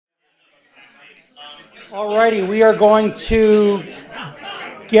Alrighty, we are going to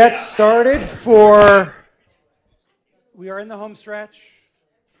get started we are in the home stretch,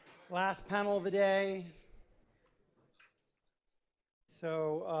 last panel of the day.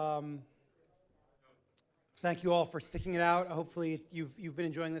 So thank you all for sticking it out. Hopefully you've been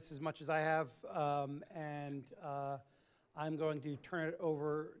enjoying this as much as I have. I'm going to turn it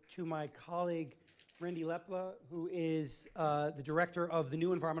over to my colleague, Randi Leppla, who is the director of the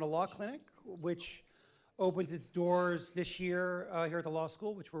new Environmental Law Clinic, which opens its doors this year here at the law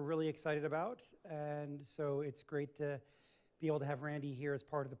school, which we're really excited about. And so it's great to be able to have Randi here as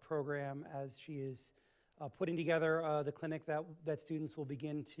part of the program as she is putting together the clinic that students will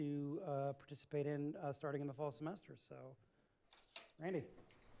begin to participate in starting in the fall semester. So, Randi.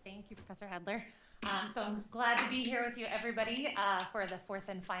 Thank you, Professor Adler. So I'm glad to be here with you, everybody, for the fourth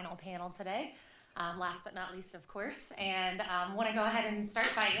and final panel today. Last but not least, of course, and want to go ahead and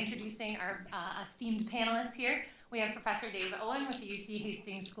start by introducing our esteemed panelists here. We have Professor Dave Owen with the UC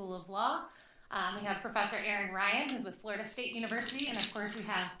Hastings School of Law. We have Professor Erin Ryan, who's with Florida State University, and of course we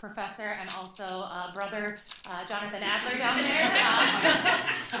have Professor and also brother Jonathan Adler down there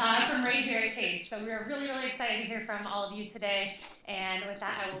from Ray Berry Case. So we're really, really excited to hear from all of you today, and with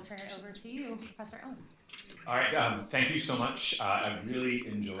that I will turn it over to you, Professor Owen. All right, thank you so much. I've really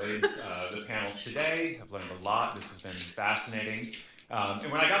enjoyed the panels today. I've learned a lot. This has been fascinating.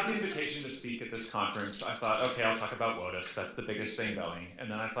 And when I got the invitation to speak at this conference, I thought, okay, I'll talk about WOTUS. That's the biggest thing going. And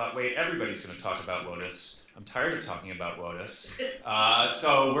then I thought, wait, everybody's going to talk about WOTUS. I'm tired of talking about WOTUS.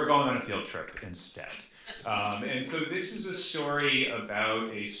 So we're going on a field trip instead. And so this is a story about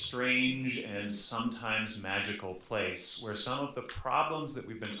a strange and sometimes magical place where some of the problems that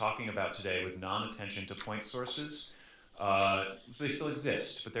we've been talking about today with non-attention to point sources, they still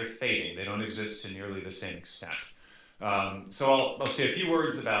exist, but they're fading. They don't exist to nearly the same extent. So I'll say a few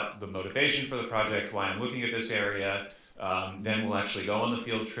words about the motivation for the project, why I'm looking at this area. Then we'll actually go on the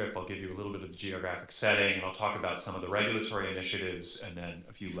field trip. I'll give you a little bit of the geographic setting, and I'll talk about some of the regulatory initiatives, and then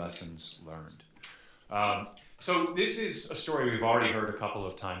a few lessons learned. So this is a story we've already heard a couple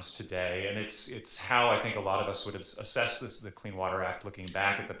of times today, and it's how I think a lot of us would assess the Clean Water Act looking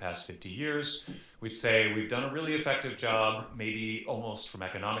back at the past 50 years. We'd say we've done a really effective job, maybe almost from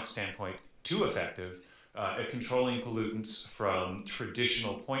economic standpoint, too effective, at controlling pollutants from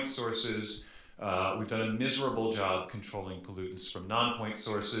traditional point sources. We've done a miserable job controlling pollutants from non-point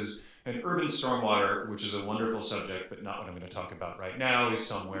sources. And urban stormwater, which is a wonderful subject, but not what I'm going to talk about right now, is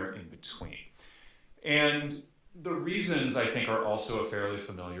somewhere in between. And the reasons, I think, are also a fairly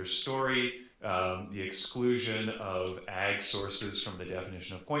familiar story. The exclusion of ag sources from the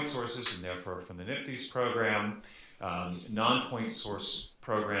definition of point sources, and therefore from the NPDES program. Non-point source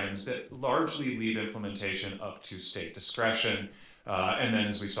programs that largely leave implementation up to state discretion. And then,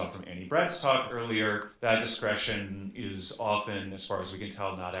 as we saw from Annie Brett's talk earlier, that discretion is often, as far as we can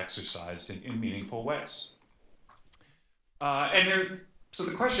tell, not exercised in meaningful ways. So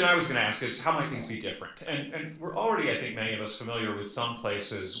the question I was going to ask is, how might things be different? And we're already, I think, many of us familiar with some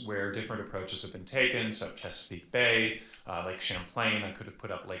places where different approaches have been taken, so Chesapeake Bay, Lake Champlain. I could have put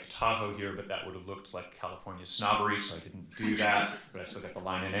up Lake Tahoe here, but that would have looked like California snobbery, so I didn't do that, but I still got the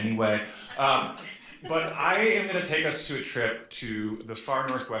line in anyway. But I am going to take us to a trip to the far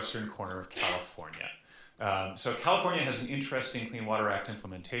northwestern corner of California. So California has an interesting Clean Water Act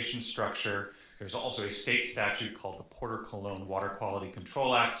implementation structure. There's also a state statute called the Porter-Cologne Water Quality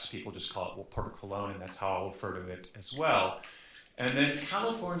Control Act. People just call it Porter-Cologne, and that's how I'll refer to it as well. And then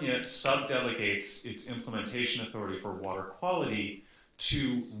California subdelegates its implementation authority for water quality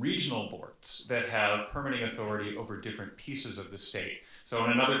to regional boards that have permitting authority over different pieces of the state. So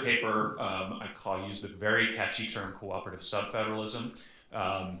in another paper, I use the very catchy term cooperative subfederalism.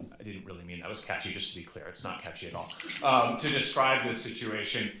 I didn't really mean that was catchy, just to be clear. It's not catchy at all. To describe this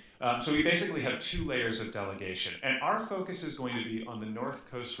situation. So we basically have two layers of delegation. And our focus is going to be on the North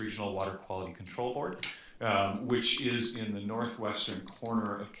Coast Regional Water Quality Control Board, which is in the northwestern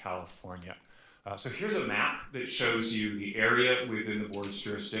corner of California. So here's a map that shows you the area within the board's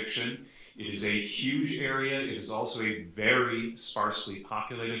jurisdiction. It is a huge area. It is also a very sparsely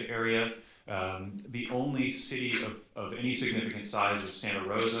populated area. The only city of any significant size is Santa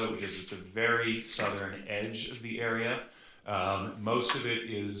Rosa, which is at the very southern edge of the area. Most of it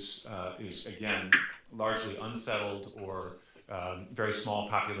is again, largely unsettled or very small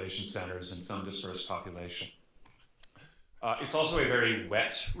population centers and some dispersed population. It's also a very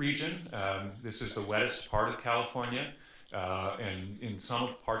wet region. This is the wettest part of California. And in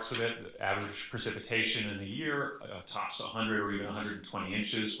some parts of it, the average precipitation in the year tops 100 or even 120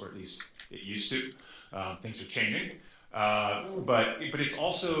 inches, or at least it used to. Things are changing. But it's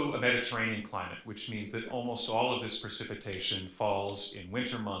also a Mediterranean climate, which means that almost all of this precipitation falls in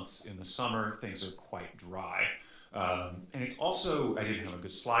winter months. In the summer, things are quite dry. And it's also, I didn't have a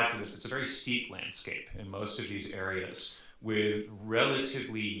good slide for this, it's a very steep landscape in most of these areas with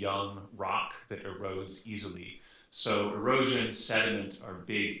relatively young rock that erodes easily. So erosion, sediment are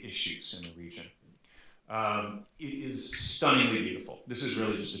big issues in the region. It is stunningly beautiful. This is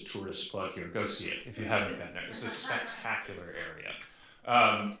really just a tourist plug here. Go see it if you haven't been there. It's a spectacular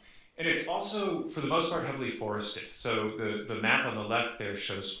area. And it's also, for the most part, heavily forested. So the map on the left there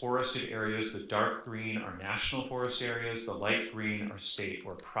shows forested areas. The dark green are national forest areas. The light green are state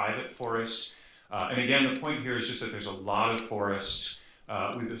or private forest. And again, the point here is just that there's a lot of forest,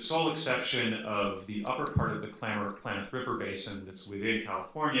 with the sole exception of the upper part of the Klamath River Basin that's within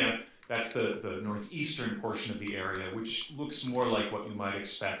California. That's the northeastern portion of the area, which looks more like what you might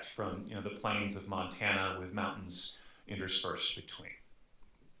expect from the plains of Montana with mountains interspersed between.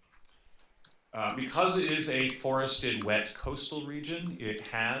 Because it is a forested, wet coastal region, it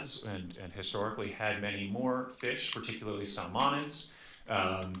has and historically had many more fish, particularly salmonids.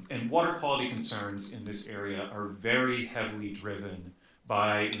 And water quality concerns in this area are very heavily driven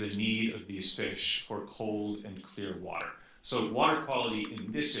by the need of these fish for cold and clear water. So water quality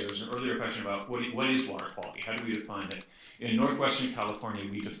in this area, there's an earlier question about what is water quality? How do we define it? In Northwestern California,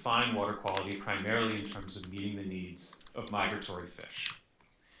 we define water quality primarily in terms of meeting the needs of migratory fish.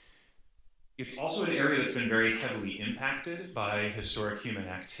 It's also an area that's been very heavily impacted by historic human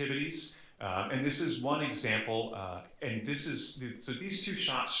activities. And this is one example, so these two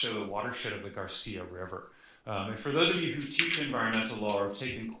shots show the watershed of the Garcia River. And for those of you who teach environmental law or have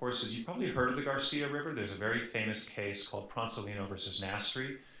taken courses, you've probably heard of the Garcia River. There's a very famous case called Pronsolino versus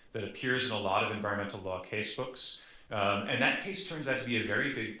Nastri that appears in a lot of environmental law casebooks. And that case turns out to be a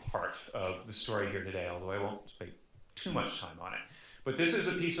very big part of the story here today, although I won't spend too much time on it. But this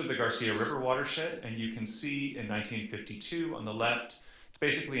is a piece of the Garcia River watershed, and you can see in 1952 on the left, it's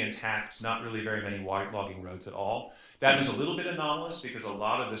basically intact, not really very many logging roads at all. That is a little bit anomalous because a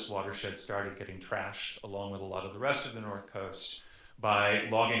lot of this watershed started getting trashed along with a lot of the rest of the North Coast by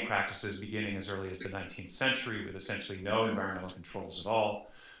logging practices beginning as early as the 19th century with essentially no environmental controls at all.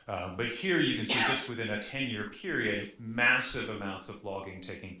 But here you can see just within a 10-year period, massive amounts of logging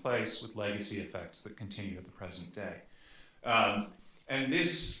taking place with legacy effects that continue at the present day. And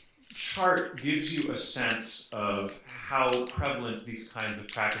this chart gives you a sense of how prevalent these kinds of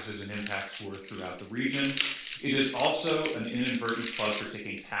practices and impacts were throughout the region. It is also an inadvertent plug for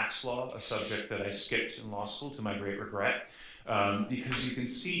taking tax law, a subject that I skipped in law school to my great regret, because you can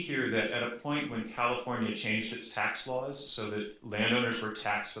see here that at a point when California changed its tax laws so that landowners were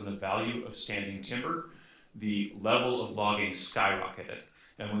taxed on the value of standing timber, the level of logging skyrocketed.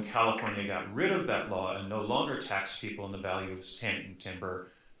 And when California got rid of that law and no longer taxed people on the value of standing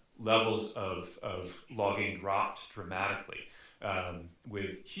timber, levels of logging dropped dramatically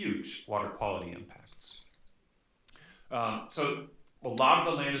with huge water quality impacts. So a lot of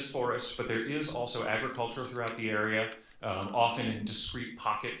the land is forest, but there is also agriculture throughout the area, often in discrete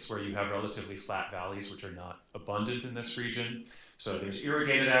pockets where you have relatively flat valleys, which are not abundant in this region. So there's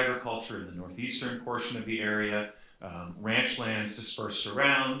irrigated agriculture in the northeastern portion of the area, ranch lands dispersed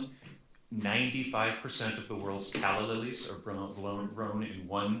around. 95% of the world's calla lilies are grown in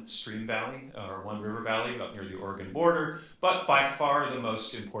one stream valley or one river valley up near the Oregon border. But by far the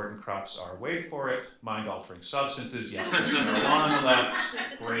most important crops are, wait for it, mind-altering substances. Yeah, marijuana on the left,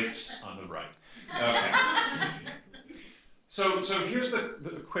 grapes on the right. Okay. So here's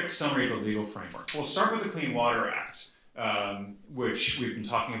the quick summary of the legal framework. We'll start with the Clean Water Act, which we've been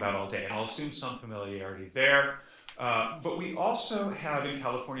talking about all day, and I'll assume some familiarity there. But we also have in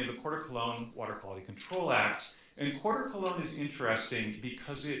California the Port of Cologne Water Quality Control Act. And Port of Cologne is interesting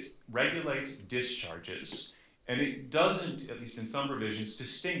because it regulates discharges. And it doesn't, at least in some provisions,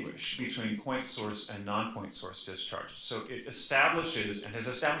 distinguish between point source and non-point source discharges. So it establishes, and has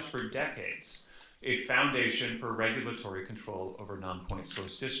established for decades, a foundation for regulatory control over non-point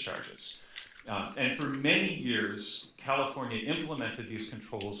source discharges. And for many years, California implemented these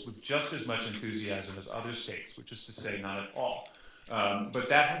controls with just as much enthusiasm as other states, which is to say not at all. But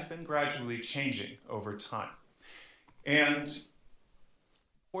that has been gradually changing over time. And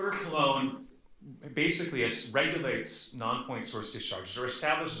Port of Cologne basically regulates non-point source discharges, or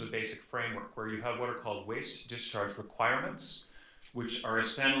establishes a basic framework where you have what are called waste discharge requirements, which are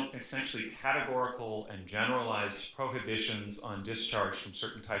essentially categorical and generalized prohibitions on discharge from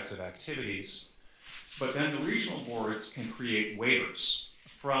certain types of activities. But then the regional boards can create waivers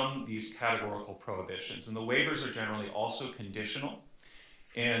from these categorical prohibitions. And the waivers are generally also conditional.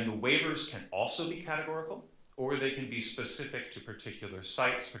 And the waivers can also be categorical. or they can be specific to particular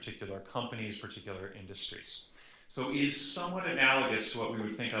sites, particular companies, particular industries. So it is somewhat analogous to what we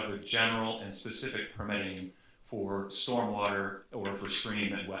would think of with general and specific permitting for stormwater or for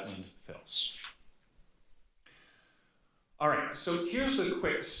stream and wetland fills. All right, so here's the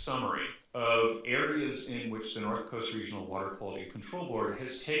quick summary of areas in which the North Coast Regional Water Quality Control Board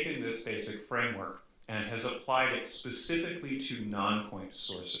has taken this basic framework and has applied it specifically to non-point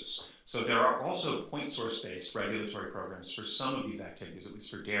sources. So there are also point source-based regulatory programs for some of these activities, at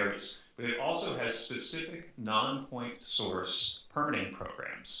least for dairies, but it also has specific non-point source permitting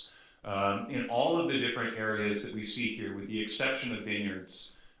programs in all of the different areas that we see here, with the exception of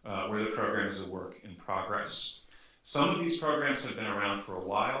vineyards, where the program is a work in progress. Some of these programs have been around for a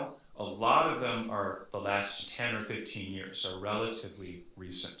while. A lot of them are the last 10 or 15 years, so relatively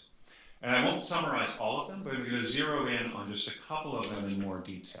recent. And I won't summarize all of them, but I'm going to zero in on just a couple of them in more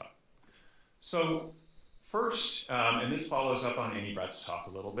detail. So first, and this follows up on Annie Brett's talk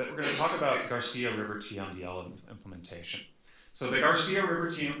a little bit, we're going to talk about Garcia River TMDL implementation. So the Garcia River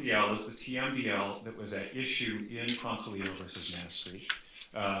TMDL is the TMDL that was at issue in Consolito versus Nastri.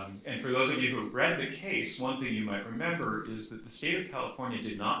 And for those of you who have read the case, one thing you might remember is that the state of California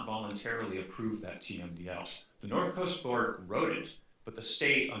did not voluntarily approve that TMDL. The North Coast Board wrote it, but the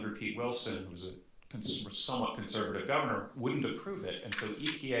state, under Pete Wilson, who was a somewhat conservative governor, wouldn't approve it, and so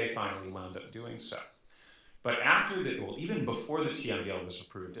EPA finally wound up doing so. But after the, well, even before the TMDL was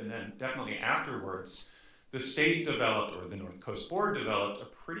approved, and then definitely afterwards, the state developed, or the North Coast Board developed, a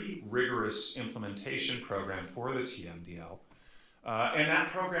pretty rigorous implementation program for the TMDL. And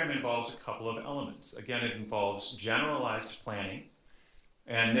that program involves a couple of elements. Again, it involves generalized planning,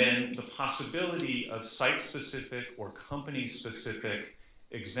 and then the possibility of site-specific or company-specific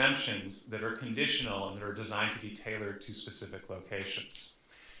exemptions that are conditional and that are designed to be tailored to specific locations.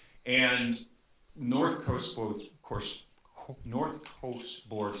 And North Coast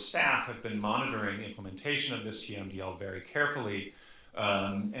Board staff have been monitoring the implementation of this TMDL very carefully,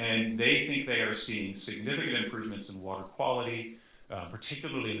 and they think they are seeing significant improvements in water quality,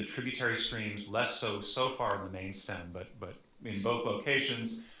 particularly in the tributary streams, less so far in the main stem, but in both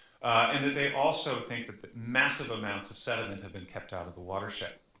locations, and that they also think that massive amounts of sediment have been kept out of the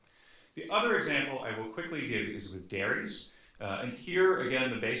watershed. The other example I will quickly give is with dairies, and here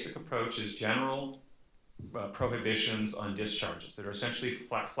again the basic approach is general prohibitions on discharges that are essentially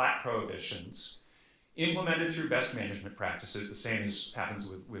flat prohibitions implemented through best management practices, the same as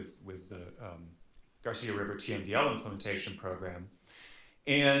happens with the Garcia River TMDL implementation program.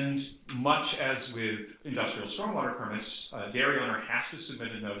 And much as with industrial stormwater permits, a dairy owner has to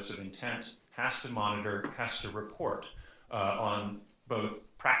submit a notice of intent, has to monitor, has to report on both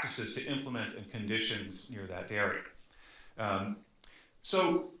practices to implement and conditions near that dairy.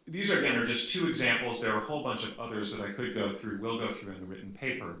 So these again are just two examples. There are a whole bunch of others that I could go through, will go through in the written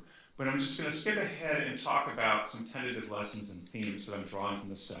paper. But I'm just going to skip ahead and talk about some tentative lessons and themes that I'm drawing from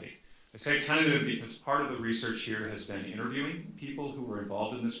the study. I say tentative because part of the research here has been interviewing people who were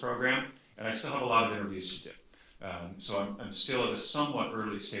involved in this program, and I still have a lot of interviews to do. So I'm still at a somewhat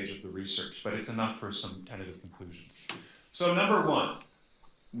early stage of the research, but it's enough for some tentative conclusions. So number one,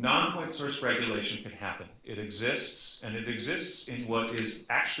 non-point source regulation can happen. It exists, and it exists in what is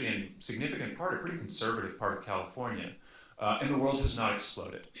actually in significant part, a pretty conservative part of California, and the world has not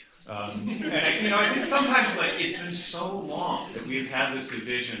exploded. And I think sometimes it's been so long that we've had this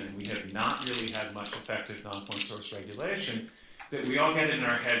division and we have not really had much effective non-point source regulation that we all get in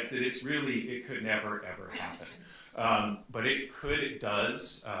our heads that it could never ever happen. But it could, it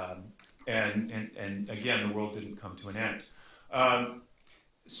does, and again, the world didn't come to an end.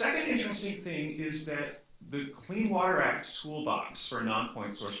 Second interesting thing is that the Clean Water Act toolbox for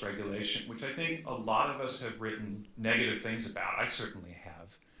non-point source regulation, which I think a lot of us have written negative things about, I certainly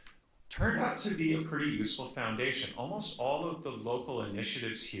have, turned out to be a pretty useful foundation. Almost all of the local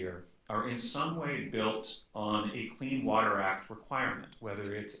initiatives here are in some way built on a Clean Water Act requirement,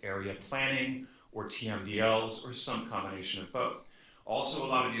 whether it's area planning or TMDLs or some combination of both. Also a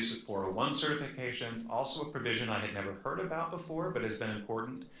lot of use of 401 certifications, also a provision I had never heard about before but has been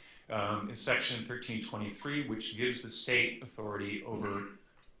important, is Section 1323, which gives the state authority over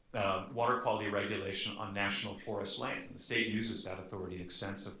water quality regulation on national forest lands, and the state uses that authority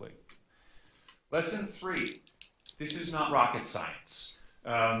extensively. Lesson 3, this is not rocket science.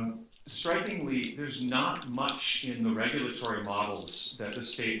 Strikingly, there's not much in the regulatory models that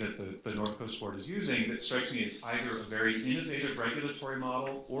the North Coast Board is using that strikes me as either a very innovative regulatory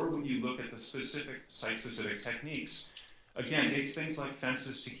model, or when you look at the specific site-specific techniques, again, it's things like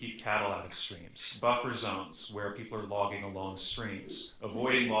fences to keep cattle out of streams, buffer zones where people are logging along streams,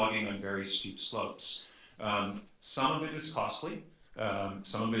 avoiding logging on very steep slopes, Some of it is costly.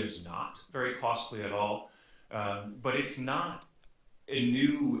 Some of it is not very costly at all. But it's not a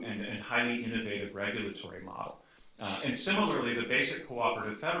new and highly innovative regulatory model. And similarly, the basic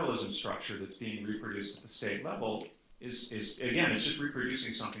cooperative federalism structure that's being reproduced at the state level is again, it's just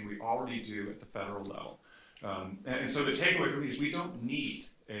reproducing something we already do at the federal level. And so the takeaway from me is we don't need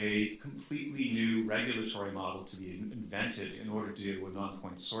a completely new regulatory model to be invented in order to deal with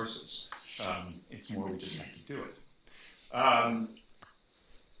non-point sources. It's more we just have to do it.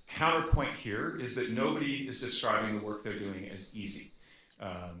 Counterpoint here is that nobody is describing the work they're doing as easy.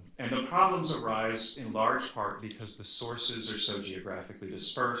 And the problems arise in large part because the sources are so geographically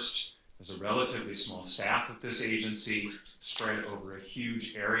dispersed. There's a relatively small staff at this agency spread over a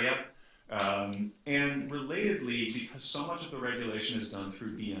huge area. And relatedly, because so much of the regulation is done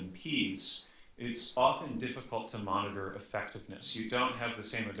through BMPs, it's often difficult to monitor effectiveness. You don't have the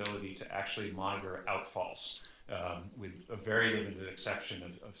same ability to actually monitor outfalls, with a very limited exception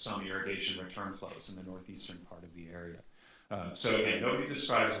of some irrigation return flows in the northeastern part of the area. So again, nobody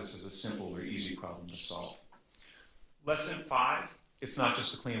describes this as a simple or easy problem to solve. Lesson 5, it's not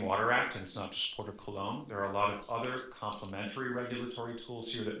just the Clean Water Act and it's not just Port of Cologne. There are a lot of other complementary regulatory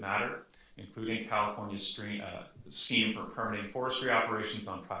tools here that matter, including California's scheme for permitting forestry operations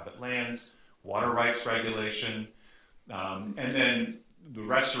on private lands, water rights regulation, and then the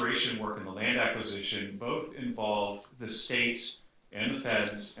restoration work and the land acquisition both involve the state and the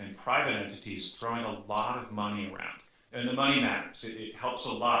feds and private entities throwing a lot of money around. And the money matters. It helps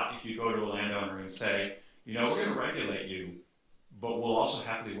a lot if you go to a landowner and say, you know, we're going to regulate you, but we'll also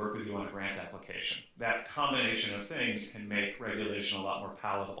happily work with you on a grant application. That combination of things can make regulation a lot more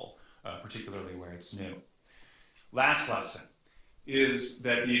palatable, particularly where it's new. Last lesson is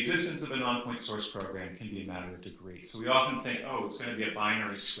that the existence of a non-point source program can be a matter of degree. So we often think, oh, it's going to be a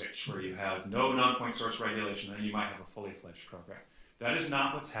binary switch where you have no non-point source regulation, then you might have a fully fledged program. That is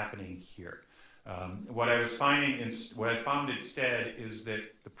not what's happening here. What I found instead is that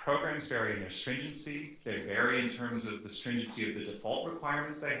the programs vary in their stringency. They vary in terms of the stringency of the default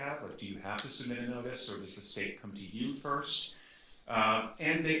requirements they have. Like, do you have to submit a notice, or does the state come to you first?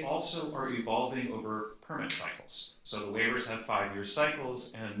 And they also are evolving over permit cycles. So the waivers have 5-year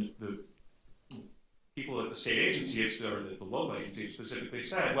cycles, and the people at the state agency, or the local agency, have specifically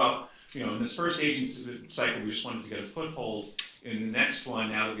said, well, you know, in this first agency cycle, we just wanted to get a foothold. In the next one,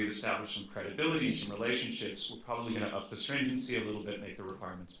 now that we've established some credibility and some relationships, we're probably going to up the stringency a little bit, make the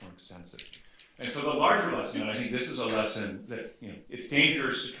requirements more extensive. And so the larger lesson, and I think this is a lesson that, you know, it's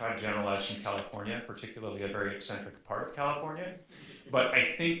dangerous to try to generalize from California, particularly a very eccentric part of California. But I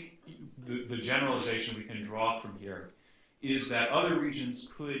think the generalization we can draw from here is that other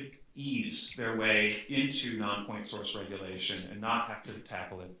regions could ease their way into non-point source regulation and not have to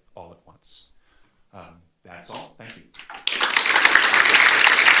tackle it all at once. That's all. Thank you.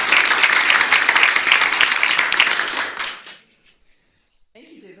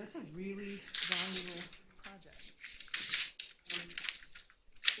 Thank you, Dave. That's a really valuable project.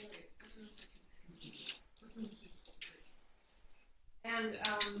 And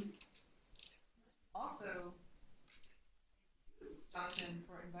also, Jonathan,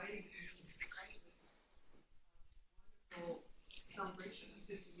 for inviting me to this wonderful celebration of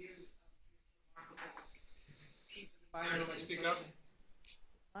 50 years of this remarkable piece of environmental Speak up.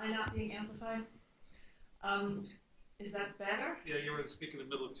 Am I not being amplified? Is that better? Yeah, you were speaking in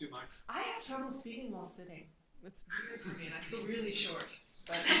the middle of 2 mics. I have trouble speaking while sitting. It's weird for me, and I feel really short.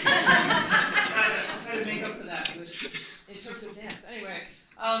 But I'll try to make up for that with interpretive dance. Anyway,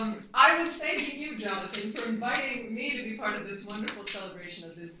 I was thanking you, Jonathan, for inviting me to be part of this wonderful celebration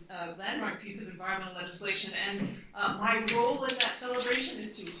of this landmark piece of environmental legislation. And my role in that celebration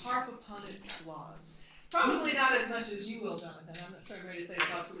is to harp upon its flaws. Probably not as much as you will, Jonathan. I'm not sure I'm ready to say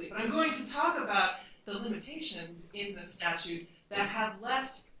it's obsolete. But I'm going to talk about the limitations in the statute that have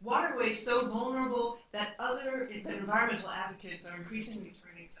left waterways so vulnerable that environmental advocates are increasingly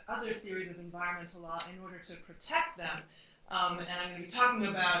turning to other theories of environmental law in order to protect them. And I'm going to be talking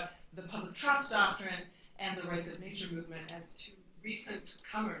about the public trust doctrine and the rights of nature movement as two recent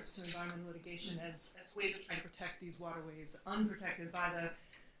comers to environmental litigation as ways of trying to protect these waterways unprotected by the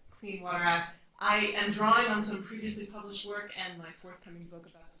Clean Water Act. I am drawing on some previously published work and my forthcoming book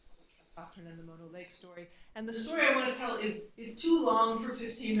about Doctrine and the Mono Lake story. And the story I want to tell is too long for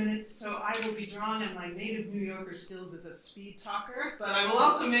 15 minutes, so I will be drawing on my native New Yorker skills as a speed talker, but I will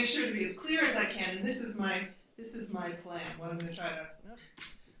also make sure to be as clear as I can, and this is my plan, what I'm going to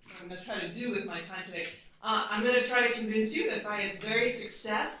try to do with my time today. I'm going to try to convince you that by its very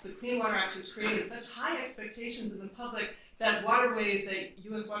success, the Clean Water Act has created such high expectations in the public that waterways, that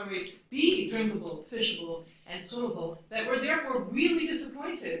U.S. waterways be drinkable, fishable, and swimmable, that we're therefore really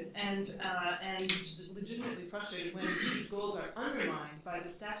disappointed and legitimately frustrated when these goals are undermined by the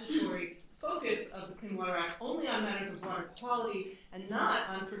statutory focus of the Clean Water Act only on matters of water quality and not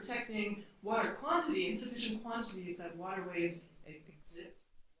on protecting water quantity in sufficient quantities that waterways exist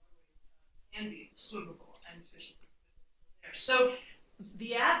and be swimmable and fishable. So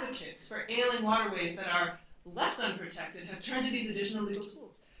the advocates for ailing waterways that are left unprotected have turned to these additional legal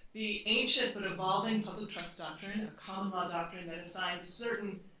tools. The ancient but evolving public trust doctrine, a common law doctrine that assigns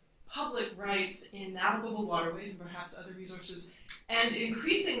certain public rights in navigable waterways and perhaps other resources, and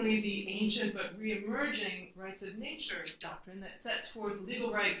increasingly the ancient but re-emerging rights of nature doctrine that sets forth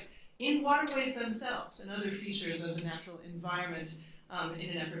legal rights in waterways themselves and other features of the natural environment in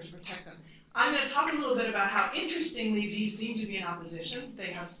an effort to protect them. I'm going to talk a little bit about how, interestingly, these seem to be in opposition.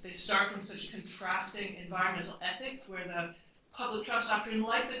 They start from such contrasting environmental ethics, where the public trust doctrine,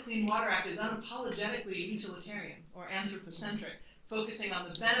 like the Clean Water Act, is unapologetically utilitarian or anthropocentric, focusing on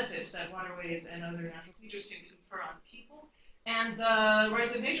the benefits that waterways and other natural features can confer on people. And the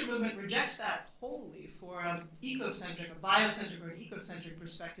rights of nature movement rejects that wholly for an ecocentric, a biocentric, or an ecocentric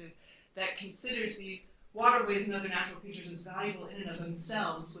perspective that considers these waterways and other natural features as valuable in and of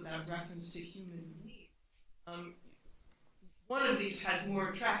themselves without reference to human needs. One of these has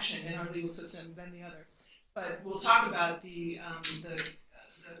more traction in our legal system than the other, but we'll talk about the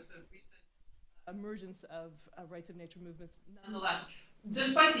recent emergence of rights of nature movements nonetheless.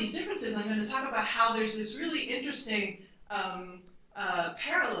 Despite these differences, I'm going to talk about how there's this really interesting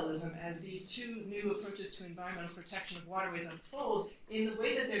parallelism as these two new approaches to environmental protection of waterways unfold in the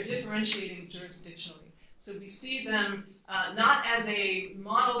way that they're differentiating jurisdictionally. So we see them not as a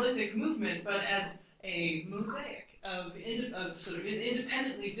monolithic movement, but as a mosaic of sort of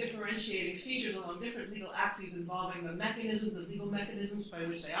independently differentiating features along different legal axes involving the mechanisms, the legal mechanisms by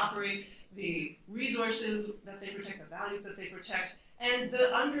which they operate, the resources that they protect, the values that they protect, and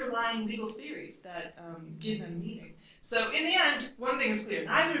the underlying legal theories that give them meaning. So in the end, one thing is clear.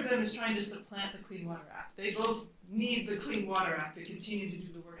 Neither of them is trying to supplant the Clean Water Act. They both need the Clean Water Act to continue to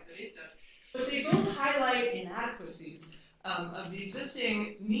do the work that it does. But they both highlight inadequacies of the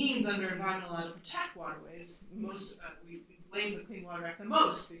existing means under environmental law to protect waterways. We blame the Clean Water Act the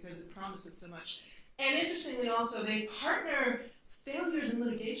most because it promises so much. And interestingly also, they partner failures in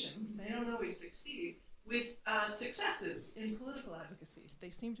litigation, they don't always succeed, with successes in political advocacy. They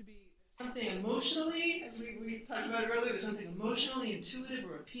seem to be something emotionally, as we talked about earlier, there's something emotionally intuitive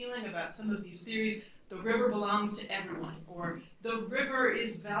or appealing about some of these theories. The river belongs to everyone, or the river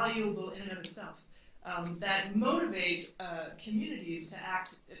is valuable in and of itself, that motivate communities to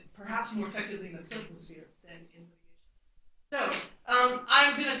act perhaps more effectively in the political sphere than in litigation. So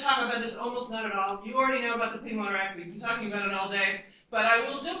I'm going to talk about this almost not at all. You already know about the Clean Water Act. We've been talking about it all day. But I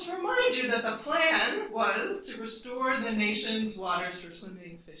will just remind you that the plan was to restore the nation's waters for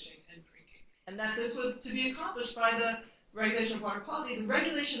swimming, fishing, and drinking, and that this was to be accomplished by the regulation of water quality. The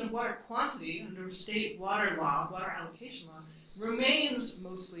regulation of water quantity under state water law, water allocation law, remains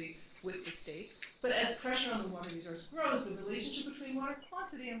mostly with the states, but as pressure on the water resource grows, the relationship between water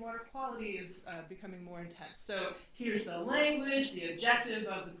quantity and water quality is becoming more intense. So here's the language. The objective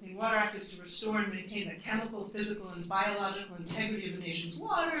of the Clean Water Act is to restore and maintain the chemical, physical, and biological integrity of the nation's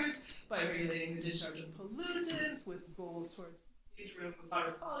waters by regulating the discharge of pollutants with goals towards future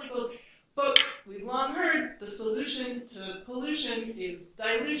water quality goals. But we've long heard the solution to pollution is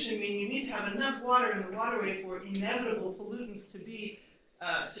dilution, meaning you need to have enough water in the waterway for inevitable pollutants to be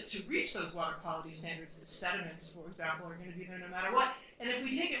to reach those water quality standards. Sediments, for example, are going to be there no matter what. And if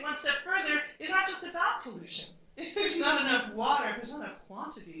we take it one step further, it's not just about pollution. If there's not enough water, if there's not enough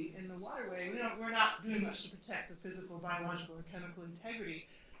quantity in the waterway, we're not doing much to protect the physical, biological, and chemical integrity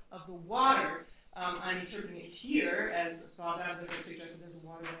of the water. I'm interpreting it here as Bob Adler suggested as a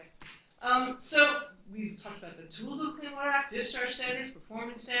waterway. So we've talked about the tools of the Clean Water Act, discharge standards,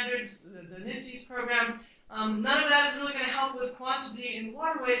 performance standards, the NIMTs program. None of that is really going to help with quantity in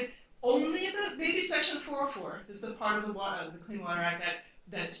waterways. Only maybe Section 404 is the part of the Clean Water Act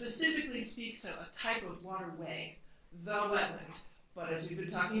that specifically speaks to a type of waterway, the wetland. But as we've been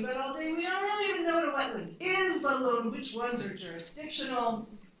talking about all day, we don't really even know what a wetland is, let alone which ones are jurisdictional.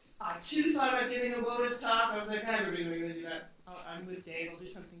 I too thought about giving a WOTUS talk. I was like, everybody's going to do that. I'm with Dave, I'll do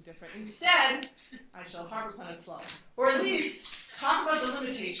something different. Instead, I shall harp upon its flaws. Or at least talk about the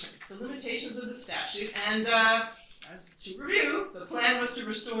limitations of the statute. And as to review, the plan was to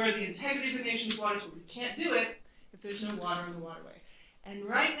restore the integrity of the nation's waters, but we can't do it if there's no water in the waterway. And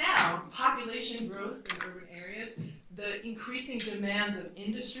right now, population growth in urban areas the increasing demands of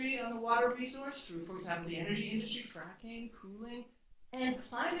industry on the water resource through, for example, the energy industry, fracking, cooling, and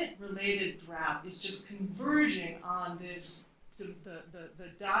climate-related drought is just converging on this, the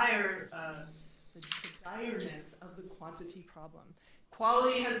direness of the quantity problem.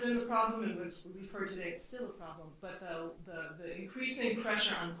 Quality has been the problem, and we've heard today it's still a problem, but the increasing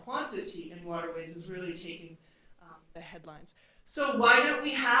pressure on quantity in waterways is really taking the headlines. So why don't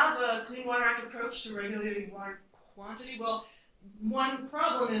we have a Clean Water Act approach to regulating water quantity? Well, one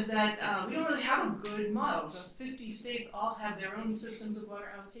problem is that we don't really have a good model. The 50 states all have their own systems of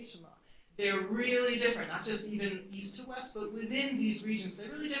water allocation law. They're really different, not just even east to west, but within these regions,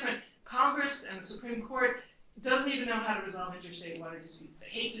 they're really different. Congress and the Supreme Court doesn't even know how to resolve interstate water disputes. They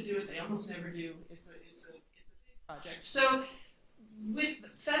hate to do it, they almost never do. It's a big project. So with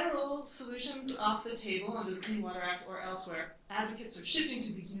federal solutions off the table under the Clean Water Act or elsewhere, advocates are shifting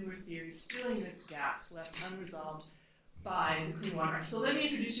to these newer theories, filling this gap left unresolved by the Clean Water Act. So let me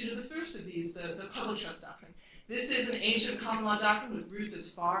introduce you to the first of these, the public trust doctrine. This is an ancient common law doctrine with roots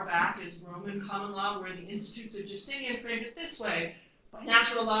as far back as Roman common law, where the Institutes of Justinian framed it this way. By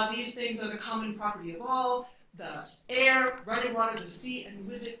natural law, these things are the common property of all, the air, running water, the sea, and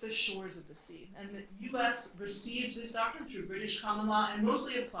with it the shores of the sea. And the U.S. received this doctrine through British common law and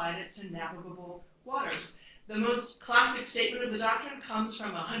mostly applied it to navigable waters. The most classic statement of the doctrine comes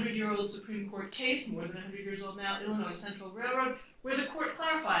from a 100-year-old Supreme Court case, more than 100 years old now, Illinois Central Railroad, where the court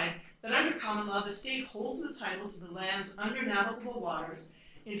clarified that under common law, the state holds the title to the lands under navigable waters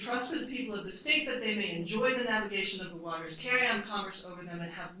in trust for the people of the state that they may enjoy the navigation of the waters, carry on commerce over them,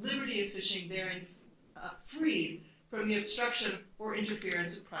 and have liberty of fishing therein freed from the obstruction or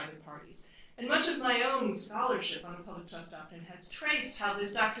interference of private parties. And much of my own scholarship on the public trust doctrine has traced how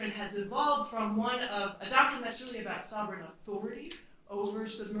this doctrine has evolved from one of a doctrine that's really about sovereign authority over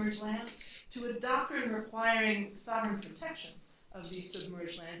submerged lands to a doctrine requiring sovereign protection of these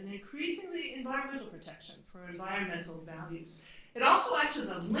submerged lands and increasingly environmental protection for environmental values. It also acts as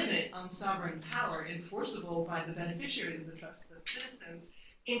a limit on sovereign power enforceable by the beneficiaries of the trust, the citizens,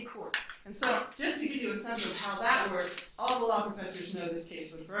 in court. And so, just to give you a sense of how that works, all the law professors know this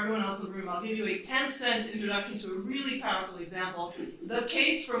case, but for everyone else in the room, I'll give you a 10-cent introduction to a really powerful example, the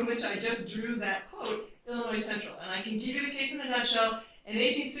case from which I just drew that quote, Illinois Central. And I can give you the case in a nutshell. In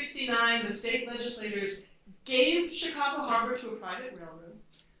 1869, the state legislators gave Chicago Harbor to a private railroad.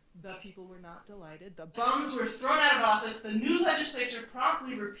 The people were not delighted. The bums were thrown out of office. The new legislature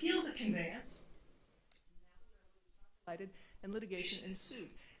promptly repealed the conveyance. And litigation ensued.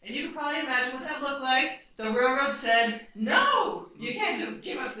 And you can probably imagine what that looked like. The railroad said, no, you can't just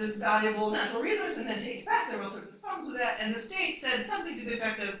give us this valuable natural resource and then take it back. There were all sorts of problems with that. And the state said something to the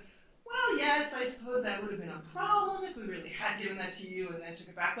effect of, well, yes, I suppose that would have been a problem if we really had given that to you and then took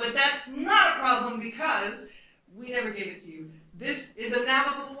it back. But that's not a problem because we never gave it to you. This is a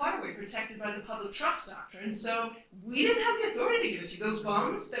navigable waterway protected by the public trust doctrine, so we didn't have the authority to give it to you. Those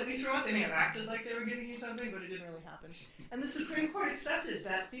bums that we threw out, they may have acted like they were giving you something, but it didn't really happen. And the Supreme Court accepted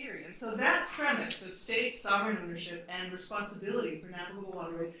that theory. And so that premise of state sovereign ownership and responsibility for navigable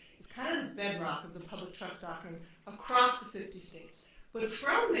waterways is kind of the bedrock of the public trust doctrine across the 50 states. But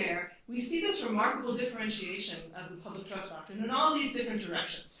from there, we see this remarkable differentiation of the public trust doctrine in all these different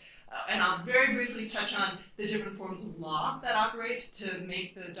directions. And I'll very briefly touch on the different forms of law that operate to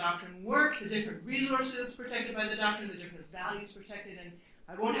make the doctrine work, the different resources protected by the doctrine, the different values protected. And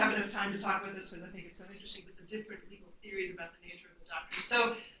I won't have enough time to talk about this because I think it's so interesting, but the different legal theories about the nature of the doctrine.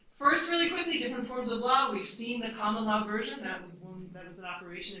 So first, really quickly, different forms of law. We've seen the common law version. That was one that was in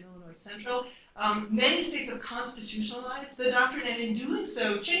operation in Illinois Central. Many states have constitutionalized the doctrine and in doing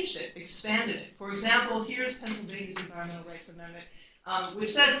so changed it, expanded it. For example, here's Pennsylvania's Environmental Rights Amendment,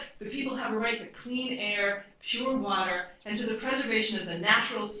 which says the people have a right to clean air, pure water, and to the preservation of the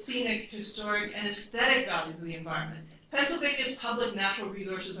natural, scenic, historic, and aesthetic values of the environment. Pennsylvania's public natural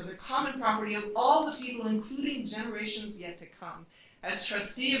resources are the common property of all the people, including generations yet to come. As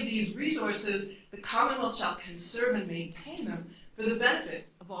trustee of these resources, the Commonwealth shall conserve and maintain them for the benefit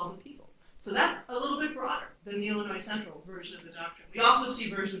of all the people. So that's a little bit broader than the Illinois Central version of the doctrine. We also see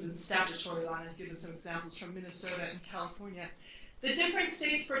versions in statutory law, and I've given some examples from Minnesota and California. The different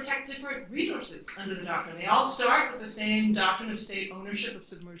states protect different resources under the doctrine. They all start with the same doctrine of state ownership of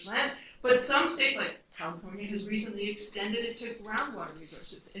submerged lands, but some states, like California, has recently extended it to groundwater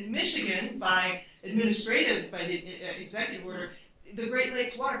resources. In Michigan, by the executive order, the Great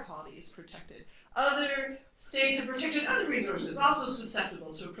Lakes water quality is protected. Other states have protected other resources, also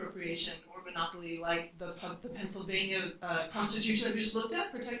susceptible to appropriation or monopoly, like the Pennsylvania Constitution that we just looked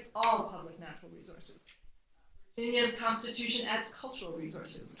at protects all public natural resources. Virginia's constitution adds cultural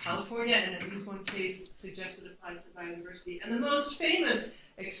resources. California, in at least one case, suggests it applies to biodiversity. And the most famous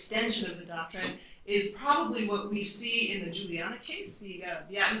extension of the doctrine is probably what we see in the Juliana case, the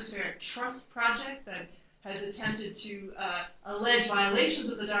Atmospheric Trust Project that has attempted to allege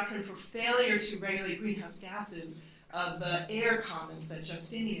violations of the doctrine for failure to regulate greenhouse gases of the air commons that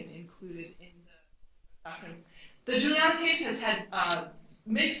Justinian included in the doctrine. The Juliana case has had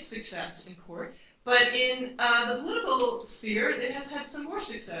mixed success in court, but in the political sphere, it has had some more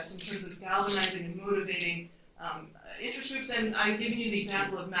success in terms of galvanizing and motivating interest groups. And I've given you the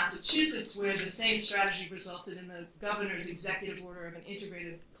example of Massachusetts, where the same strategy resulted in the governor's executive order of an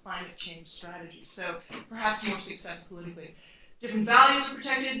integrated climate change strategy. So perhaps more success politically. Different values are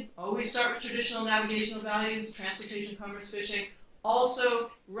protected. Always start with traditional navigational values, transportation, commerce, fishing.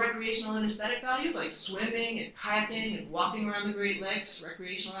 Also, recreational and aesthetic values like swimming and kayaking and walking around the Great Lakes,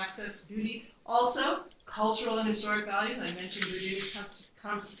 recreational access, beauty. Also, cultural and historic values. I mentioned Virginia's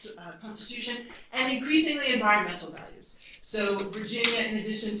constitution, and increasingly environmental values. So Virginia, in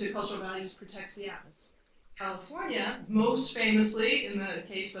addition to cultural values, protects the atmosphere. California, most famously, in the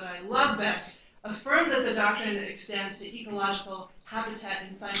case that I love best, affirmed that the doctrine extends to ecological, habitat,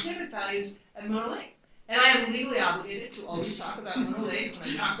 and scientific values at Mona Lake. And I am legally obligated to always talk about Mona Lake when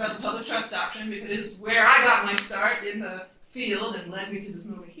I talk about the public trust doctrine, because it is where I got my start in the field and led me to this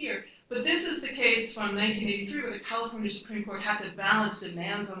moment here. But this is the case from 1983, where the California Supreme Court had to balance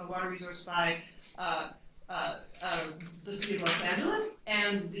demands on the water resource by the city of Los Angeles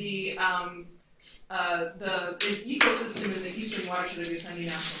and the ecosystem in the eastern watershed of Yosemite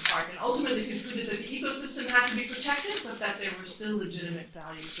National Park, and ultimately concluded that the ecosystem had to be protected, but that there were still legitimate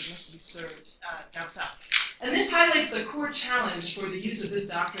values that must be served down south. And this highlights the core challenge for the use of this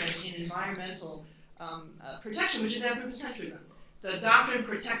doctrine in environmental protection, which is anthropocentrism. The doctrine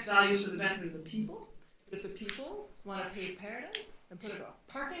protects values for the benefit of the people, but if the people want to pave paradise and put up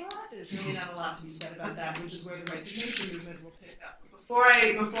a parking lot, there's really not a lot to be said about that, which is where the rights of nature movement will pick up. Before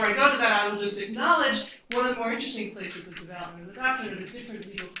I go to that, I will just acknowledge one of the more interesting places of development of the doctrine are the different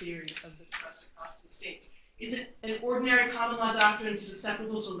legal theories of the trust across the states. Is it an ordinary common law doctrine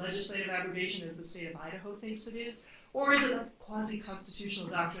susceptible to legislative abrogation, as the state of Idaho thinks it is? Or is it a quasi-constitutional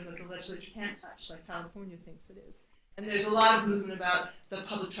doctrine that the legislature can't touch, like California thinks it is? And there's a lot of movement about the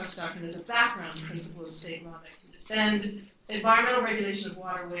public trust doctrine as a background principle of state law that can defend environmental regulation of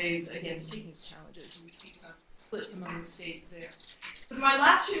waterways against takings challenges. And we see some splits among the states there. But in my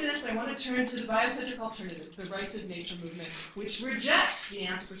last few minutes, I want to turn to the biocentric alternative, the rights of nature movement, which rejects the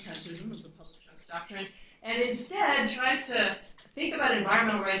anthropocentrism of the public trust doctrine and instead tries to think about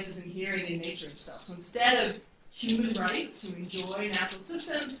environmental rights as inherent in nature itself. So instead of human rights to enjoy natural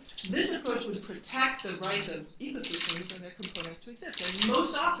systems, this approach would protect the rights of ecosystems and their components to exist. And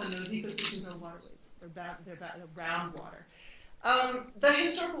most often, those ecosystems are waterways. They're around water. The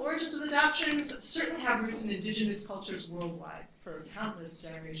historical origins of the doctrines certainly have roots in indigenous cultures worldwide for countless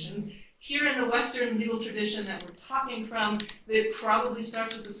generations. Here in the Western legal tradition that we're talking from, it probably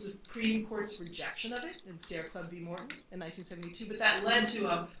starts with the Supreme Court's rejection of it in Sierra Club v. Morton in 1972, but that led to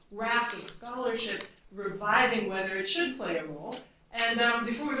a raft of scholarship reviving whether it should play a role. And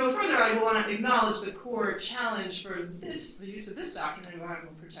before we go further, I want to acknowledge the core challenge for the use of this doctrine in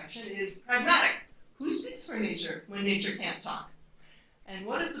environmental protection is pragmatic. Who speaks for nature when nature can't talk? And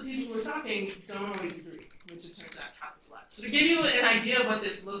what if the people who are talking don't always agree, which it turns out happens a lot. So to give you an idea of what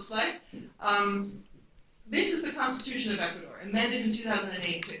this looks like, this is the Constitution of Ecuador, amended in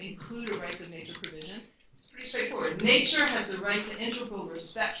 2008 to include a rights of nature provision. It's pretty straightforward. Nature has the right to integral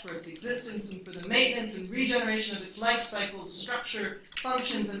respect for its existence and for the maintenance and regeneration of its life cycles, structure,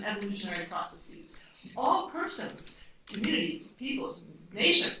 functions, and evolutionary processes. All persons, communities, peoples,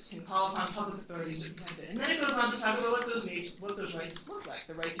 nations can call upon public authorities to protect it. And then it goes on to talk about what those rights look like,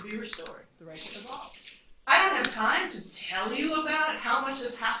 the right to be restored, the right to evolve. I don't have time to tell you about how much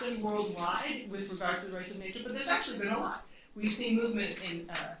has happened worldwide with regard to the rights of nature, but there's actually been a lot. We see movement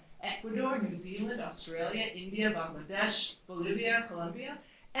in Ecuador, New Zealand, Australia, India, Bangladesh, Bolivia, Colombia,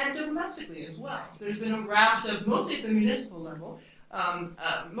 and domestically as well. There's been a raft of, mostly at the municipal level,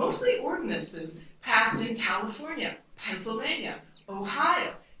 mostly ordinances passed in California, Pennsylvania,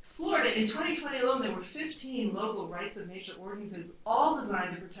 Ohio, Florida. In 2020 alone, there were 15 local rights of nature ordinances, all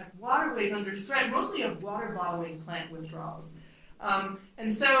designed to protect waterways under threat, mostly of water bottling plant withdrawals.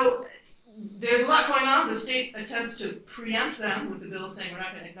 And so there's a lot going on. The state attempts to preempt them with the bill saying we're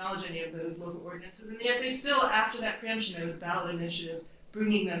not going to acknowledge any of those local ordinances, and yet they still, after that preemption, there was a ballot initiative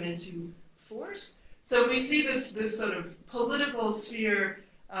bringing them into force. So we see this sort of political sphere,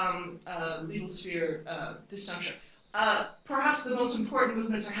 legal sphere disjunction. Perhaps the most important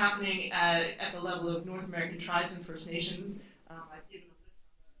movements are happening at the level of North American tribes and First Nations. I've given a list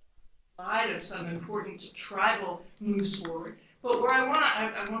on the slide of some important tribal moves forward. But where I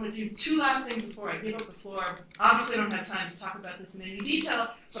want to do two last things before I give up the floor. Obviously, I don't have time to talk about this in any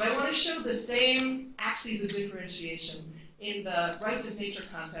detail, but I want to show the same axes of differentiation in the rights of nature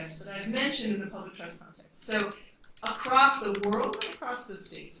context that I've mentioned in the public trust context. So across the world and across the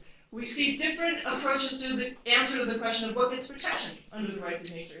states, we see different approaches to the answer to the question of what gets protection under the rights of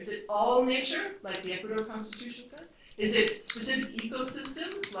nature. Is it all nature, like the Ecuador Constitution says? Is it specific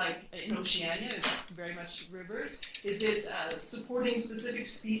ecosystems, like in Oceania, it's very much rivers? Is it supporting specific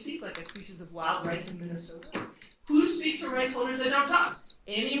species, like a species of wild rice in Minnesota? Who speaks for rights holders that don't talk?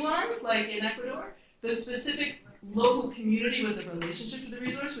 Anyone, like in Ecuador? The specific local community with a relationship to the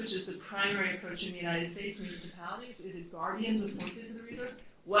resource, which is the primary approach in the United States municipalities? Is it guardians appointed to the resource?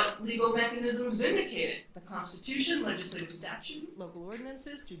 What legal mechanisms vindicate it? The Constitution, legislative statute, local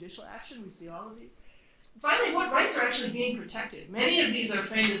ordinances, judicial action, we see all of these. Finally, what rights are actually being protected? Many of these are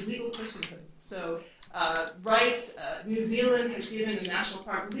framed as legal personhood. So rights, New Zealand has given a national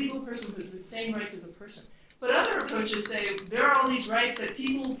park legal personhood, the same rights as a person. But other approaches say there are all these rights that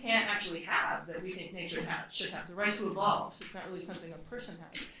people can't actually have that we think nature should have. The right to evolve is not really something a person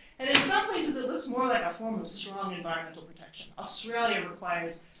has. And in some places it looks more like a form of strong environmental protection. Australia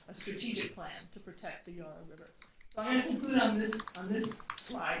requires a strategic plan to protect the Yarra River. So I'm going to conclude on this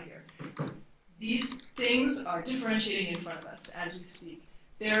slide here. These things are differentiating in front of us as we speak.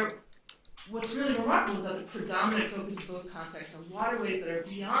 What's really remarkable is that the predominant focus of both contexts are waterways that are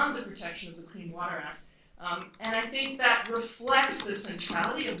beyond the protection of the Clean Water Act. And I think that reflects the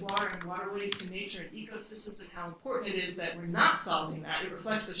centrality of water and waterways to nature and ecosystems and how important it is that we're not solving that. It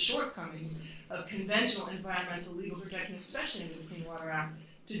reflects the shortcomings of conventional environmental legal protection, especially in the Clean Water Act,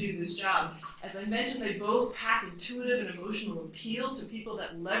 to do this job. As I mentioned, they both pack intuitive and emotional appeal to people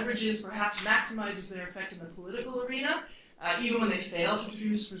that leverages, perhaps maximizes their effect in the political arena, even when they fail to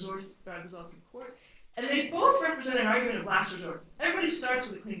produce results in court. And they both represent an argument of last resort. Everybody starts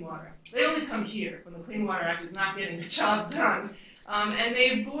with the Clean Water Act. They only come here when the Clean Water Act is not getting the job done. And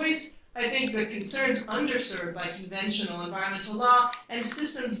they voice, I think, the concerns underserved by conventional environmental law and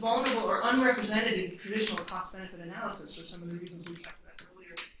systems vulnerable or unrepresented in traditional cost-benefit analysis for some of the reasons we talked about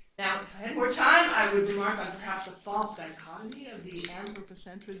earlier. Now, if I had more time, I would remark on perhaps the false dichotomy of the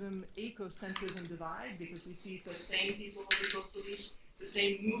anthropocentrism-ecocentrism divide, because we see the same people holding both beliefs, the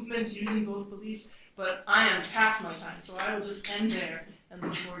same movements using both beliefs. But I am past my time, so I will just end there and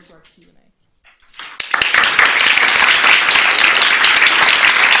look forward to our Q&A.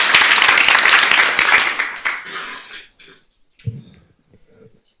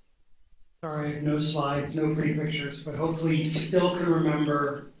 Sorry, no slides, no pretty pictures, but hopefully you still can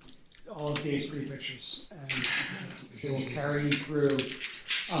remember all of Dave's pretty pictures, and they will carry you through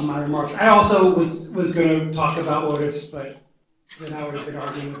my remarks. I also was going to talk about Otis, but then I would have been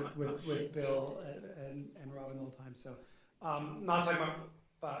arguing with Bill and Robin all the time, so not talking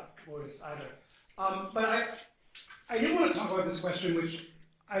about Otis either. But I did want to talk about this question, which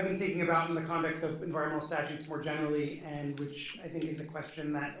I've been thinking about in the context of environmental statutes more generally, and which I think is a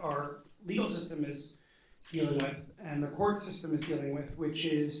question that our legal system is dealing with, and the court system is dealing with, which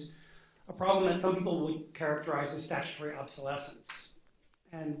is a problem that some people would characterize as statutory obsolescence.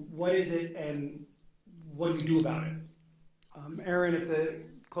 And what is it, and what do we do about it? Erin, at the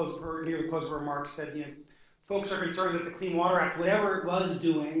close of her, near the close of her remarks, said, you know, folks are concerned that the Clean Water Act, whatever it was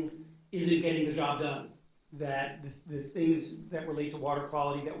doing, isn't getting the job done. That the things that relate to water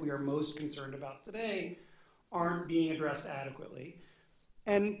quality that we are most concerned about today aren't being addressed adequately.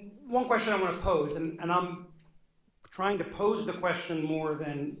 And one question I want to pose, and I'm trying to pose the question more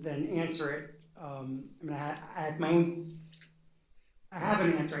than answer it. I mean, I have my own. I have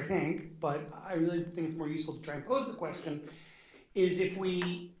an answer, I think, but I really think it's more useful to try and pose the question, is if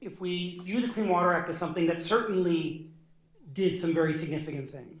we view the Clean Water Act as something that certainly did some very significant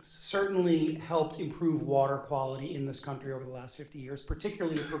things, certainly helped improve water quality in this country over the last 50 years,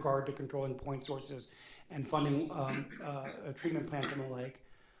 particularly with regard to controlling point sources and funding treatment plants and the like,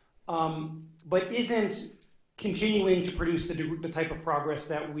 but isn't continuing to produce the type of progress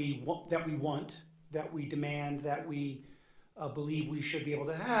that we want, that we demand, that we believe we should be able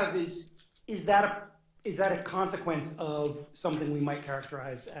to have, is that a consequence of something we might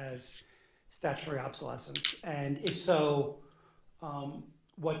characterize as statutory obsolescence? And if so,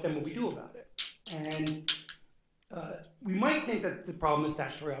 what then will we do about it? And we might think that the problem is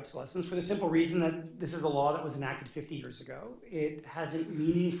statutory obsolescence for the simple reason that this is a law that was enacted 50 years ago. It hasn't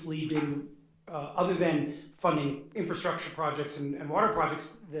meaningfully been other than funding infrastructure projects and water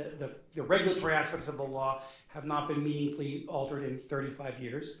projects, the regulatory aspects of the law have not been meaningfully altered in 35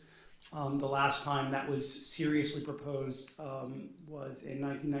 years. The last time that was seriously proposed was in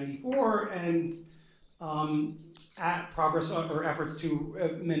 1994, and progress or efforts to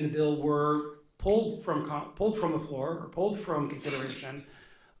amend the bill were pulled from the floor or pulled from consideration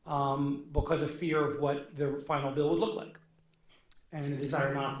because of fear of what the final bill would look like, and a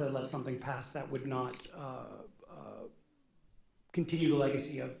desire not to let something pass that would not continue the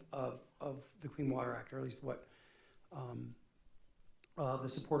legacy of the Clean Water Act, or at least what the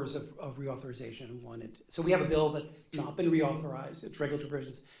supporters of reauthorization wanted. So we have a bill that's not been reauthorized. Its regulatory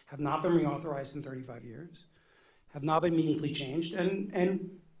provisions have not been reauthorized in 35 years, have not been meaningfully changed, and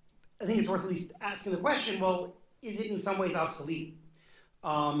I think it's worth at least asking the question, well, is it in some ways obsolete?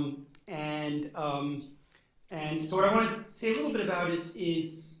 And so what I want to say a little bit about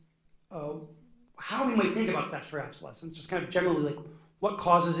is how we might think about statutory obsolescence, just kind of generally, like, what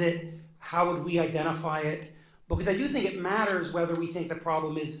causes it, how would we identify it? Because I do think it matters whether we think the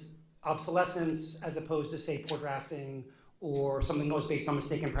problem is obsolescence as opposed to, say, poor drafting, or something that was based on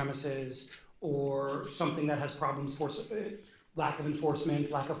mistaken premises, or something that has problems for lack of enforcement,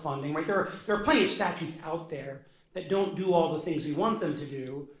 lack of funding, right? There are plenty of statutes out there that don't do all the things we want them to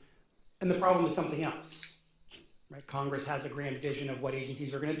do, and the problem is something else. Right? Congress has a grand vision of what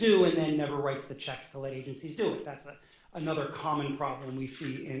agencies are going to do and then never writes the checks to let agencies do it. That's another common problem we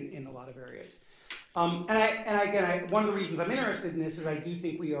see in a lot of areas. And again, one of the reasons I'm interested in this is I do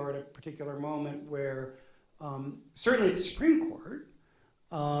think we are at a particular moment where, certainly at the Supreme Court,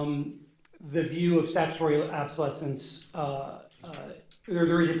 the view of statutory obsolescence,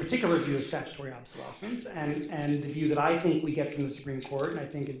 there is a particular view of statutory obsolescence, and the view that I think we get from the Supreme Court, and I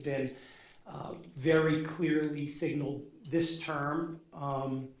think has been very clearly signaled this term,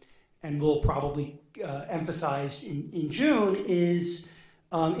 and will probably emphasized in June, is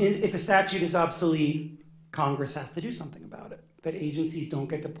if a statute is obsolete, Congress has to do something about it. That agencies don't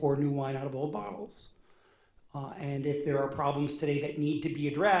get to pour new wine out of old bottles. And if there are problems today that need to be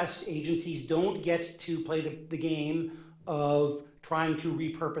addressed, agencies don't get to play the game of trying to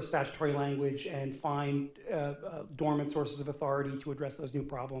repurpose statutory language and find dormant sources of authority to address those new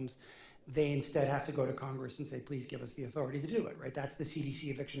problems. They instead have to go to Congress and say, please give us the authority to do it, right? That's the CDC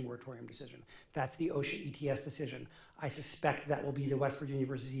eviction moratorium decision. That's the OSHA ETS decision. I suspect that will be the West Virginia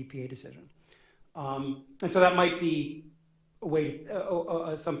versus EPA decision. And so that might be a way,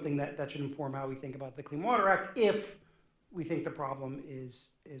 something that should inform how we think about the Clean Water Act if we think the problem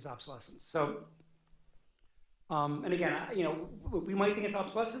is obsolescence. So, and again, we might think it's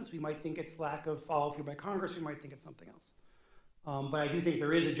obsolescence. We might think it's lack of follow-through by Congress. We might think it's something else. But I do think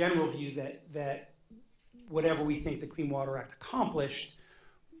there is a general view that whatever we think the Clean Water Act accomplished,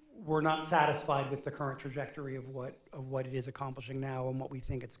 we're not satisfied with the current trajectory of what it is accomplishing now and what we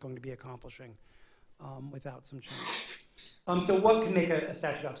think it's going to be accomplishing without some change. So what can make a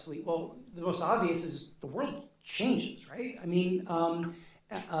statute obsolete? Well, the most obvious is the world changes, right? I mean,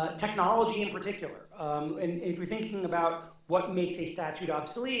 technology in particular. And if you're thinking about what makes a statute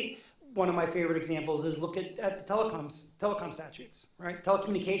obsolete, one of my favorite examples is look at the telecom statutes, right?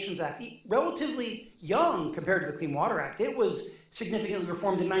 Telecommunications Act, relatively young compared to the Clean Water Act. It was significantly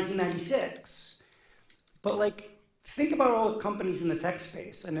reformed in 1996. But think about all the companies in the tech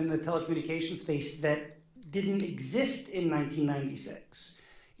space and in the telecommunications space that didn't exist in 1996.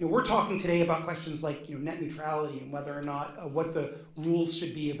 We're talking today about questions like net neutrality and whether or not what the rules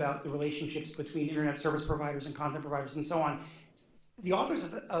should be about the relationships between internet service providers and content providers and so on. The authors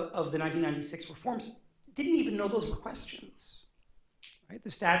of the 1996 reforms didn't even know those were questions. Right?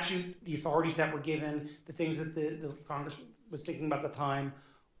 The statute, the authorities that were given, the things that the Congress was thinking about at the time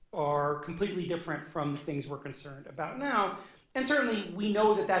are completely different from the things we're concerned about now. And certainly we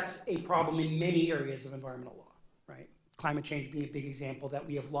know that that's a problem in many areas of environmental law. Right? Climate change being a big example, that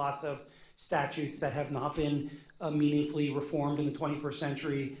we have lots of statutes that have not been meaningfully reformed in the 21st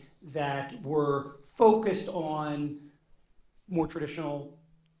century that were focused on more traditional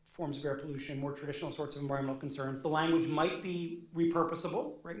forms of air pollution, more traditional sorts of environmental concerns. The language might be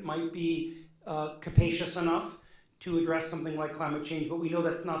repurposable, right? Might be capacious enough to address something like climate change, but we know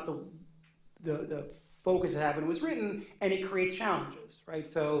that's not the focus it had when it was written, and it creates challenges, right?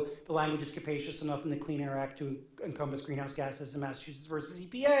 So the language is capacious enough in the Clean Air Act to encompass greenhouse gases in Massachusetts versus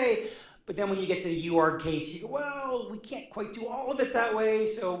EPA, but then when you get to the UARD case, you go, well, we can't quite do all of it that way,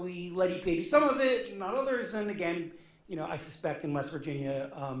 so we let EPA do some of it, not others, and again, I suspect in West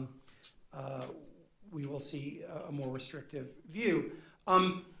Virginia, we will see a more restrictive view.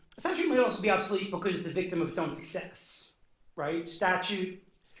 Statute might also be obsolete because it's a victim of its own success, right? Statute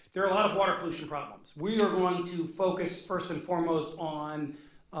there are a lot of water pollution problems. We are going to focus first and foremost on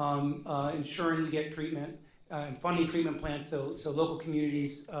ensuring we get treatment and funding treatment plants so local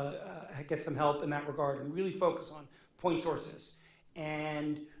communities get some help in that regard, and really focus on point sources.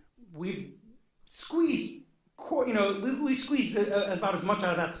 And we've squeezed, we've squeezed about as much out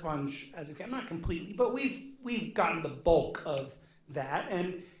of that sponge as we can. Not completely, but we've gotten the bulk of that.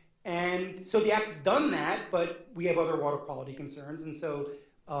 And so the Act's done that, but we have other water quality concerns. And so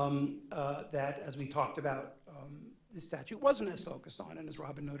that, as we talked about, the statute wasn't as focused on, and as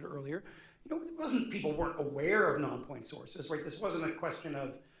Robin noted earlier, it wasn't people weren't aware of non-point sources, right? This wasn't a question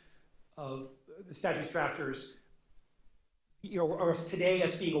of the statute drafters, or us today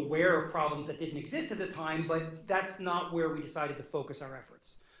as being aware of problems that didn't exist at the time, but that's not where we decided to focus our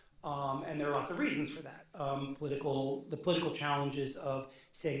efforts. And there are lots of reasons for that. The political challenges of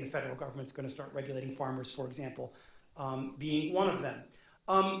saying the federal government's going to start regulating farmers, for example, being one of them.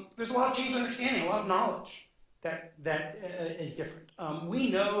 There's a lot of change in understanding, a lot of knowledge that is different. We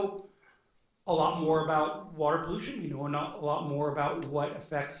know a lot more about water pollution. We know a lot more about what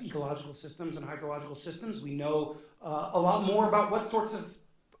affects ecological systems and hydrological systems. We know a lot more about what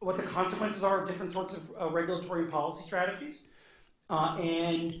the consequences are of different sorts of regulatory and policy strategies.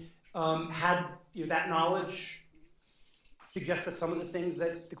 Had that knowledge suggests that some of the things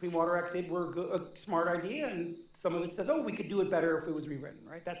that the Clean Water Act did were a smart idea, and some of it says, oh, we could do it better if it was rewritten,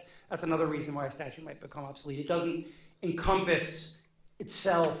 right? That's another reason why a statute might become obsolete. It doesn't encompass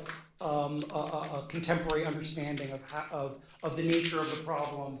itself a contemporary understanding of the nature of the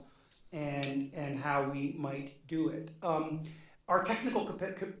problem and how we might do it. Our technical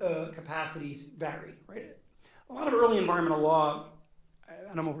capacities vary, right? A lot of early environmental law,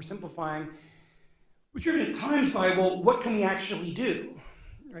 and I'm oversimplifying, was driven at times by, well, what can we actually do?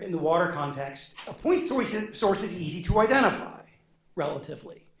 Right? In the water context, a point source is easy to identify,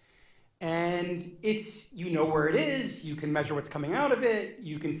 relatively. And it's, where it is, you can measure what's coming out of it,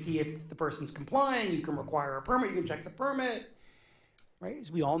 you can see if the person's complying, you can require a permit, you can check the permit, right?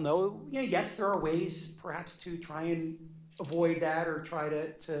 As we all know, yes, there are ways perhaps to try and avoid that or try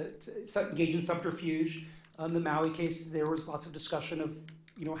to engage in subterfuge. In the Maui case, there was lots of discussion of,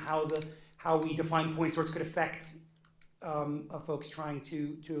 how we define point source could affect folks trying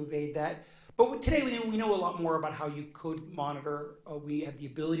to evade that. But today we know a lot more about how you could monitor. We have the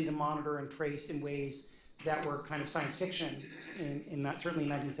ability to monitor and trace in ways that were kind of science fiction certainly in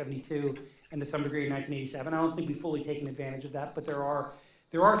 1972 and to some degree in 1987. I don't think we've fully taken advantage of that, but there are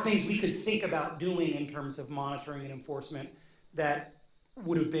things we could think about doing in terms of monitoring and enforcement that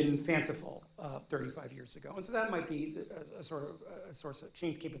would have been fanciful 35 years ago. And so that might be a source of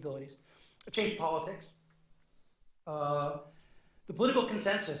changed capabilities, changed politics. The political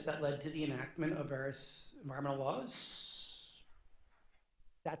consensus that led to the enactment of various environmental laws, is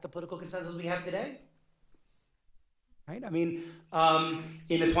that the political consensus we have today? Right? I mean,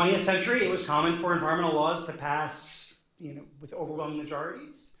 in the 20th century, it was common for environmental laws to pass, with overwhelming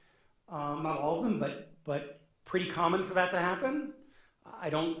majorities. Not all of them, but pretty common for that to happen. I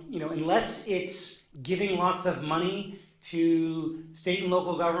don't, unless it's giving lots of money to state and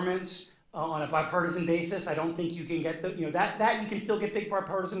local governments on a bipartisan basis, I don't think you can get that you can still get big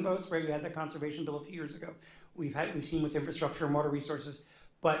bipartisan votes, right? We had that conservation bill a few years ago. We've seen with infrastructure and water resources.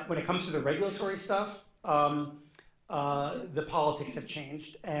 But when it comes to the regulatory stuff, the politics have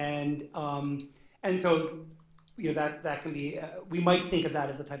changed. And so, that can be, we might think of that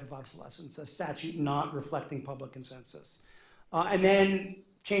as a type of obsolescence, a statute not reflecting public consensus. And then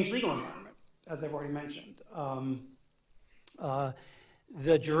change legal environment, as I've already mentioned.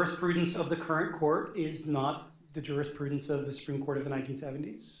 The jurisprudence of the current court is not the jurisprudence of the Supreme Court of the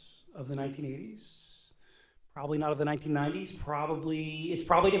 1970s, of the 1980s, probably not of the 1990s. It's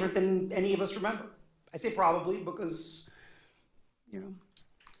probably different than any of us remember. I say probably because,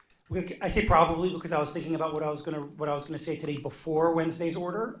 I say probably because I was thinking about what I was gonna say today before Wednesday's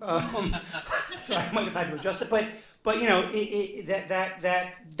order, so I might have had to adjust it. But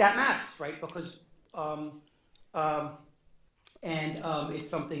that matters, right? Because it's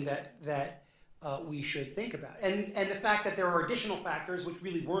something that we should think about. And the fact that there are additional factors which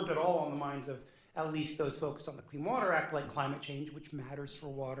really weren't at all on the minds of at least those focused on the Clean Water Act, like climate change, which matters for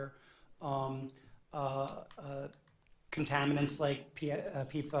water, contaminants like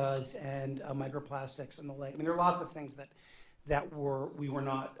PFAS and microplastics and the like. I mean, there are lots of things that we were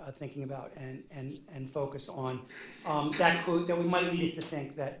not thinking about and focused on that we might lead us to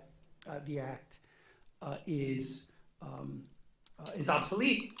think that the Act is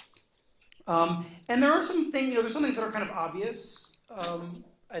obsolete. And there are some things, there's some things that are kind of obvious.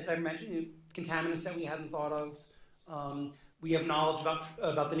 As I mentioned, contaminants that we hadn't thought of. We have knowledge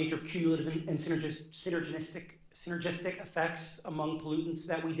about the nature of cumulative and synergistic effects among pollutants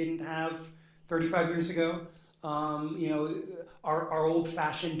that we didn't have 35 years ago. Our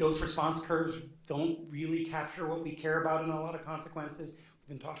old-fashioned dose-response curves don't really capture what we care about in a lot of consequences.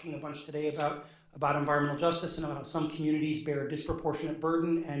 We've been talking a bunch today about environmental justice and about how some communities bear a disproportionate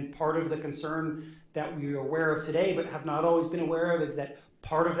burden, and part of the concern that we are aware of today but have not always been aware of is that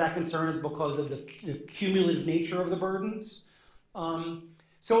part of that concern is because of the cumulative nature of the burdens.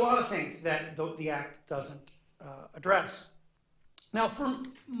 So a lot of things that the Act doesn't address. Now, for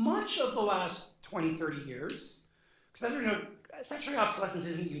much of the last 20, 30 years, because statutory obsolescence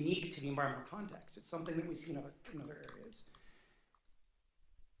isn't unique to the environmental context. It's something that we see in other areas.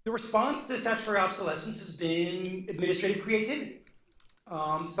 The response to statutory obsolescence has been administrative creativity.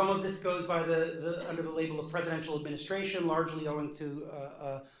 Some of this goes by under the label of presidential administration, largely owing to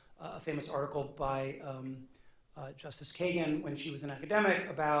a famous article by Justice Kagan when she was an academic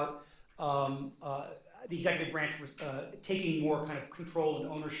about the executive branch taking more kind of control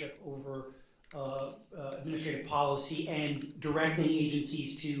and ownership over administrative policy and directing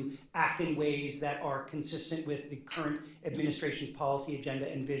agencies to act in ways that are consistent with the current administration's policy agenda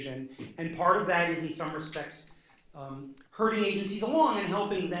and vision. And part of that is, in some respects, herding agencies along and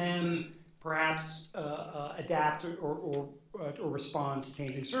helping them perhaps adapt or respond to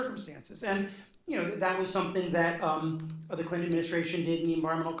changing circumstances. And that was something that the Clinton administration did in the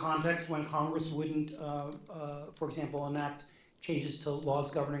environmental context when Congress wouldn't, for example, enact changes to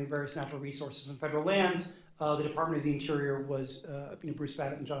laws governing various natural resources and federal lands. The Department of the Interior was, Bruce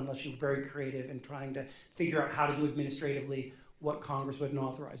Babbitt and John Leslie were very creative in trying to figure out how to do administratively what Congress wouldn't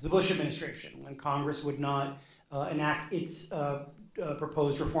authorize. The Bush administration, when Congress would not enact its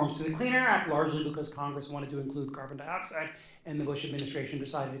proposed reforms to the Clean Air Act, largely because Congress wanted to include carbon dioxide, and the Bush administration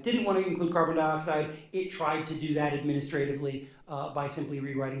decided it didn't want to include carbon dioxide. It tried to do that administratively by simply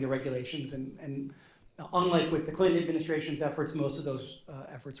rewriting the regulations. And unlike with the Clinton administration's efforts, most of those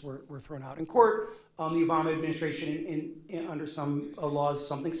efforts were thrown out in court. The Obama administration, under some laws,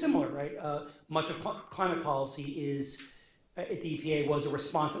 something similar, right? Much of climate policy is, at the EPA, was a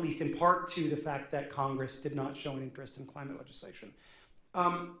response, at least in part, to the fact that Congress did not show an interest in climate legislation.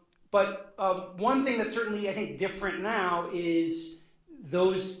 But one thing that's certainly, I think, different now is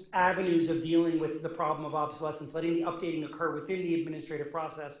those avenues of dealing with the problem of obsolescence, letting the updating occur within the administrative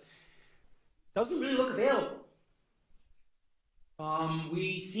process, doesn't really look available.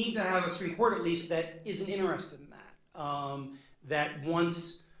 We seem to have a Supreme Court, at least, that isn't interested in that. That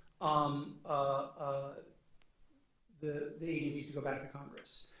once the agencies to go back to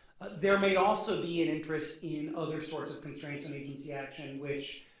Congress. There may also be an interest in other sorts of constraints on agency action,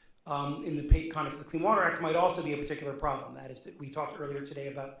 which in the context of the Clean Water Act might also be a particular problem. That is, that we talked earlier today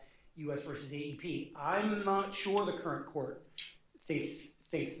about US versus AEP. I'm not sure the current court thinks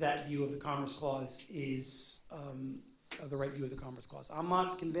that view of the Commerce Clause is the right view of the Commerce Clause. I'm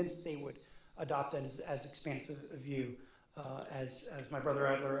not convinced they would adopt it as expansive a view as my brother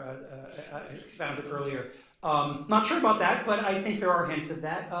Adler expounded earlier. Not sure about that, but I think there are hints of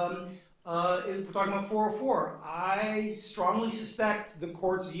that. If we're talking about 404, I strongly suspect the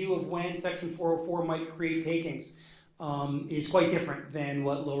court's view of when Section 404 might create takings is quite different than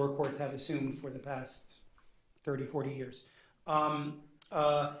what lower courts have assumed for the past 30, 40 years. And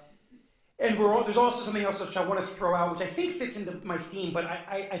there's also something else which I want to throw out, which I think fits into my theme, but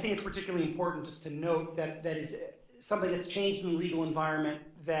I think it's particularly important just to note that is something that's changed in the legal environment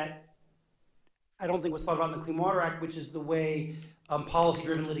that I don't think was thought about in the Clean Water Act, which is the way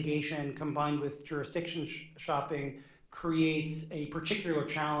policy-driven litigation combined with jurisdiction shopping creates a particular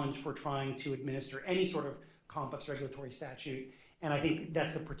challenge for trying to administer any sort of complex regulatory statute. And I think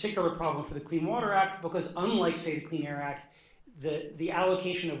that's a particular problem for the Clean Water Act because unlike, say, the Clean Air Act, the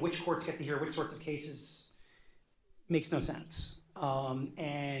allocation of which courts get to hear which sorts of cases makes no sense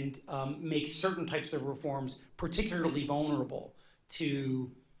and makes certain types of reforms particularly vulnerable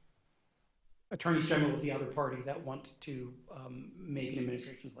to attorneys general of the other party that want to make an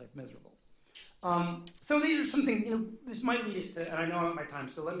administration's life miserable. So these are some things, this might lead us to, and I know I'm at my time,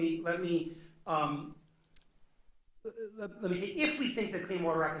 so let me say, if we think the Clean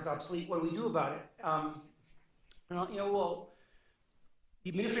Water Act is obsolete, what do we do about it? Well, the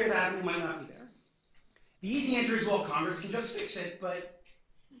administrative avenue might not be there. The easy answer is, well, Congress can just fix it, but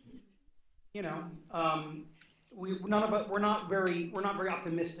we're not very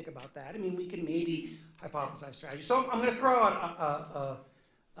optimistic about that. I mean, we can maybe hypothesize strategy. So I'm going to throw out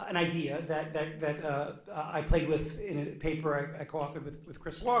an idea that I played with in a paper I co-authored with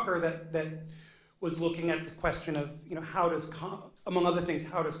Chris Walker that was looking at the question of how does among other things,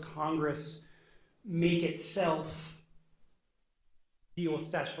 how does Congress make itself deal with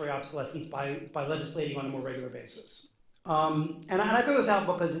statutory obsolescence by legislating on a more regular basis. And I throw this out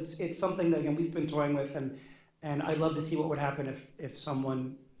because it's something that, again, we've been toying with, and I'd love to see what would happen if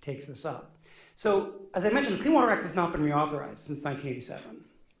someone takes this up. So, as I mentioned, the Clean Water Act has not been reauthorized since 1987.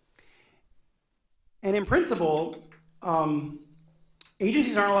 And in principle,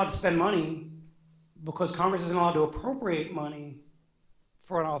 agencies aren't allowed to spend money because Congress isn't allowed to appropriate money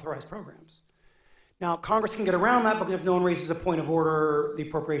for unauthorized programs. Now, Congress can get around that because if no one raises a point of order, the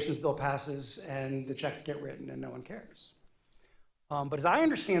appropriations bill passes and the checks get written and no one cares. But as I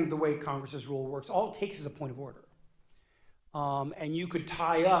understand the way Congress's rule works, all it takes is a point of order. And you could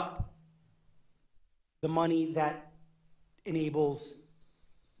tie up the money that enables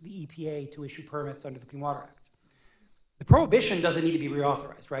the EPA to issue permits under the Clean Water Act. The prohibition doesn't need to be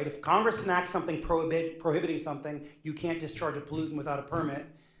reauthorized, right? If Congress enacts something prohibiting something, you can't discharge a pollutant without a permit,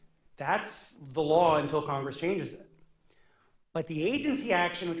 that's the law until Congress changes it. But the agency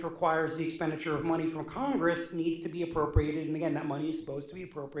action, which requires the expenditure of money from Congress, needs to be appropriated, and again, that money is supposed to be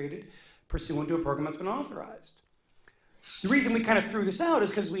appropriated pursuant to a program that's been authorized. The reason we kind of threw this out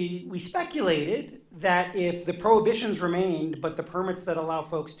is because we speculated that if the prohibitions remained, but the permits that allow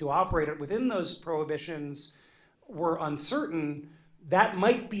folks to operate within those prohibitions were uncertain, that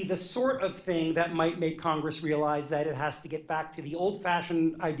might be the sort of thing that might make Congress realize that it has to get back to the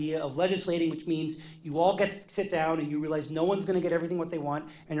old-fashioned idea of legislating, which means you all get to sit down and you realize no one's going to get everything what they want,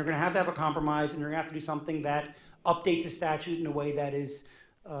 and you're going to have a compromise, and you're going to have to do something that updates the statute in a way that is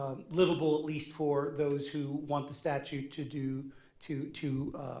livable, at least for those who want the statute to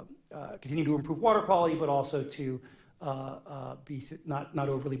continue to improve water quality, but also to be not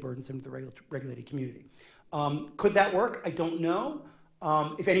overly burdensome to the regulated community. Could that work? I don't know.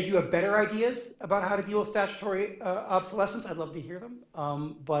 If any of you have better ideas about how to deal with statutory obsolescence, I'd love to hear them.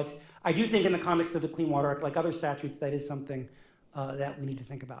 But I do think in the context of the Clean Water Act, like other statutes, that is something that we need to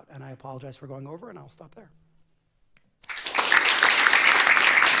think about. And I apologize for going over, and I'll stop there.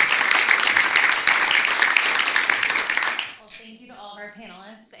 Thank you to all of our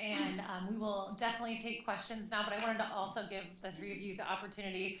panelists, and we will definitely take questions now, but I wanted to also give the three of you the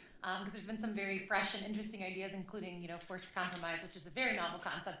opportunity, because there's been some very fresh and interesting ideas, including, forced compromise, which is a very novel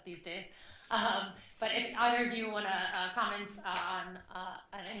concept these days. But if either of you want to comment on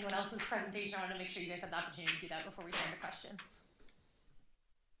anyone else's presentation, I want to make sure you guys have the opportunity to do that before we turn to questions.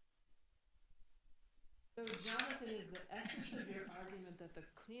 So, Jonathan, is the essence of your argument that the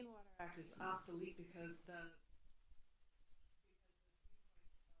Clean Water Act is obsolete because the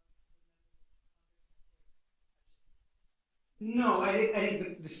No, I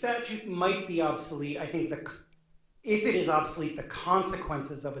think the statute might be obsolete. I think if it is obsolete, the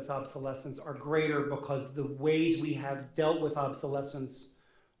consequences of its obsolescence are greater because the ways we have dealt with obsolescence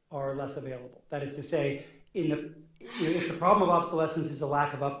are less available. That is to say, if the problem of obsolescence is a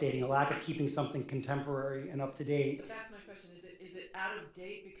lack of updating, a lack of keeping something contemporary and up to date. But that's my question. Is it out of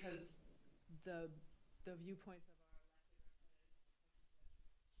date because the viewpoints of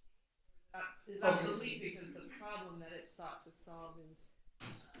is obsolete because the problem that it sought to solve is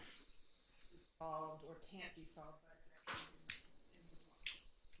solved or can't be solved by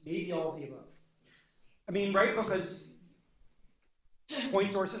the Maybe all of the above. I mean, right, because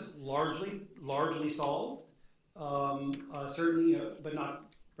point sources largely solved, certainly, but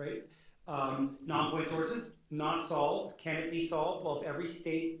not, right? Non-point sources, not solved. Can it be solved? Well, if every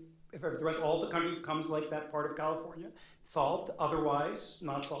state, if the rest, all of the country becomes like that part of California, solved, otherwise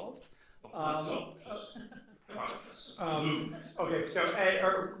not solved. Okay, so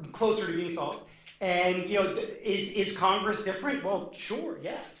or closer to being solved, and is Congress different? Well, sure,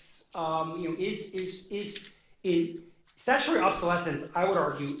 yes. Is in statutory obsolescence, I would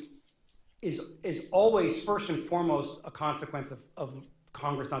argue, is always first and foremost a consequence of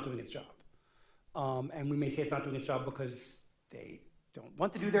Congress not doing its job, and we may say it's not doing its job because they don't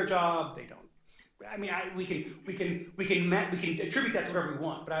want to do their job. They don't. I mean, we can attribute that to whatever we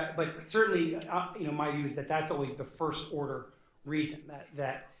want, but certainly, my view is that that's always the first order reason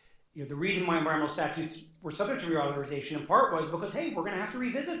that the reason why environmental statutes were subject to reauthorization in part was because, hey, we're going to have to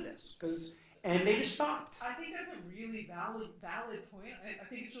revisit this and they just stopped. I think that's a really valid point. I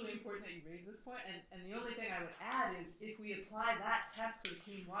think it's really important that you raise this point. And the only thing I would add is if we apply that test to the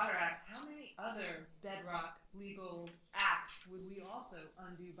Clean Water Act, how many other bedrock legal acts would we also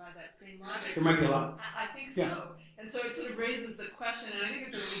undo by that same logic? There might be a lot. I think so. Yeah. And so it sort of raises the question, and I think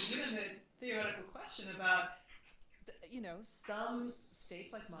it's a legitimate theoretical question about, some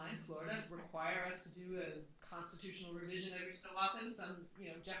states like mine, Florida, require us to do a constitutional revision every so often.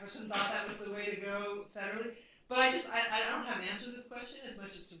 Jefferson thought that was the way to go federally. But I don't have an answer to this question as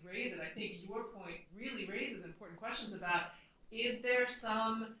much as to raise it. I think your point really raises important questions about is there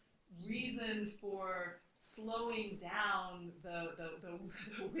some reason for slowing down the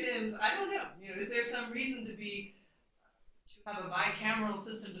winds? I don't know. You know, is there some reason to have a bicameral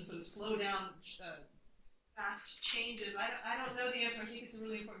system to sort of slow down fast changes? I don't know the answer. I think it's a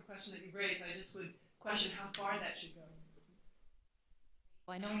really important question that you've raised. I just would question how far that should go.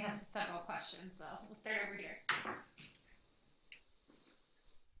 Well, I know we have several questions, so we'll start over here.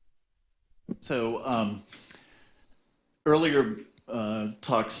 So earlier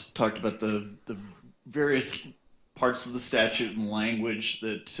talked about the various parts of the statute and language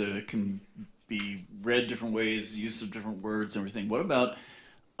that can be read different ways, use of different words, everything. What about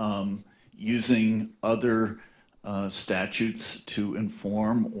using other statutes to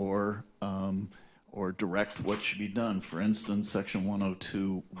inform or direct what should be done? For instance, Section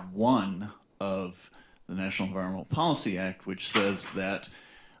 102.1 of the National Environmental Policy Act, which says that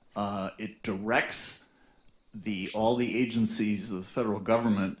it directs all the agencies of the federal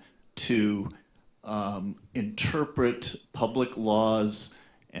government to interpret public laws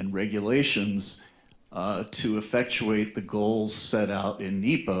and regulations to effectuate the goals set out in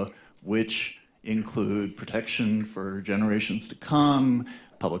NEPA, which include protection for generations to come,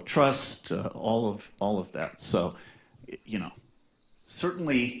 public trust, all of that. So, you know,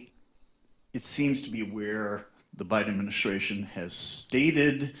 certainly it seems to be where the Biden administration has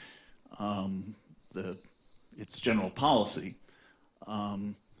stated its general policy,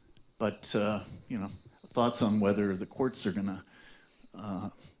 but you know, thoughts on whether the courts are going to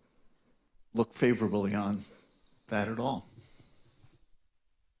look favorably on that at all.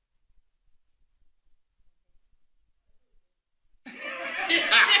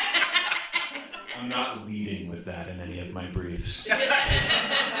 I'm not leading with that in any of my briefs.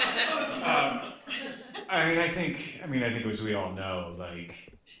 I think as we all know,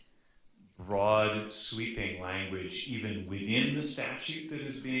 like, broad sweeping language, even within the statute that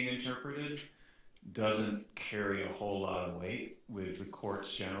is being interpreted, doesn't carry a whole lot of weight with the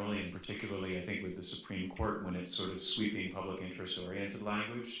courts generally, and particularly I think with the Supreme Court when it's sort of sweeping public interest oriented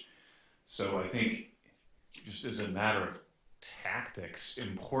language. So I think just as a matter of tactics,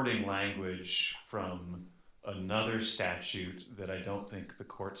 importing language from another statute that I don't think the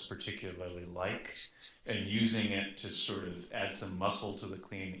courts particularly like and using it to sort of add some muscle to the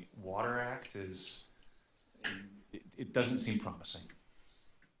Clean Water Act it doesn't seem promising.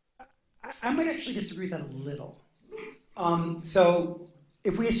 I might actually disagree with that a little. So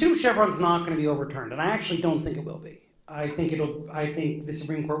if we assume Chevron's not going to be overturned, and I actually don't think it will be, I think the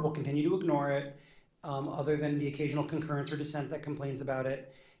Supreme Court will continue to ignore it, other than the occasional concurrence or dissent that complains about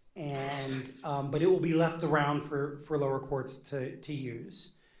it, and but it will be left around for lower courts to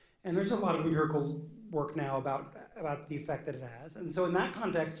use. And there's a lot of empirical work now about the effect that it has. And so in that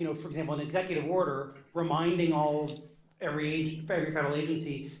context, you know, for example, an executive order reminding every federal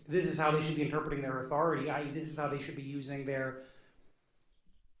agency, this is how they should be interpreting their authority, i.e. this is how they should be using their,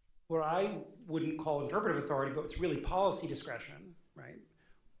 what I wouldn't call interpretive authority, but it's really policy discretion, right?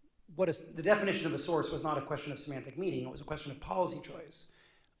 The definition of a source was not a question of semantic meaning, it was a question of policy choice.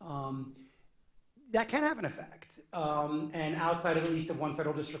 That can have an effect. And outside of at least of one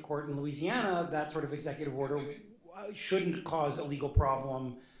federal district court in Louisiana, that sort of executive order shouldn't cause a legal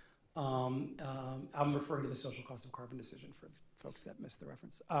problem. I'm referring to the social cost of carbon decision for folks that missed the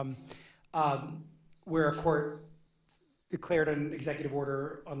reference, where a court declared an executive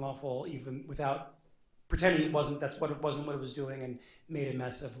order unlawful even without pretending it wasn't what it was doing, and made a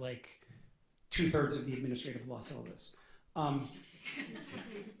mess of like 2/3 of the administrative law syllabus.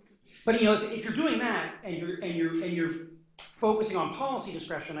 But you know, if you're doing that and you're focusing on policy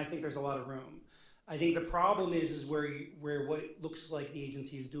discretion, I think there's a lot of room. I think the problem is where what it looks like the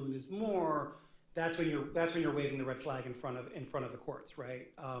agency is doing is more. That's when you're waving the red flag in front of the courts,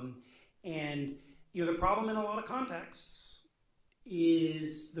 right? And you know, the problem in a lot of contexts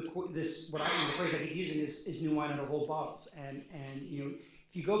is the phrase I keep using is new wine out of old bottles. And you know,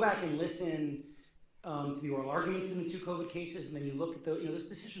 if you go back and listen to the oral arguments in the 2 COVID cases, and then you look at those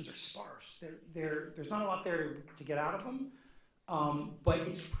decisions are sparse. There's not a lot there to get out of them, but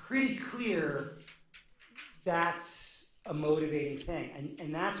it's pretty clear that's a motivating thing,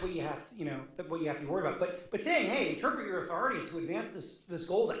 and that's what you have to be worried about. But saying, hey, interpret your authority to advance this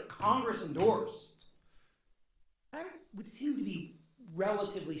goal that Congress endorsed, that would seem to be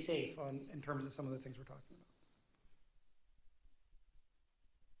relatively safe in terms of some of the things we're talking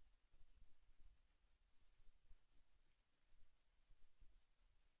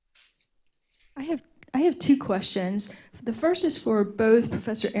about. I have 2 questions. The first is for both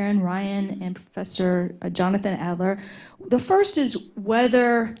Professor Erin Ryan and Professor Jonathan Adler. The first is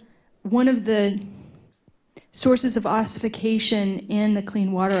whether one of the sources of ossification in the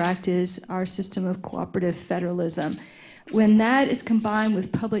Clean Water Act is our system of cooperative federalism. When that is combined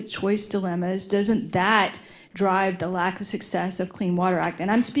with public choice dilemmas, doesn't that drive the lack of success of Clean Water Act?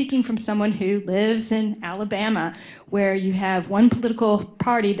 And I'm speaking from someone who lives in Alabama, where you have one political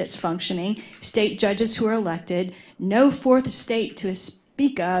party that's functioning, state judges who are elected, no fourth estate to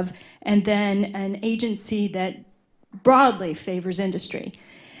speak of, and then an agency that broadly favors industry.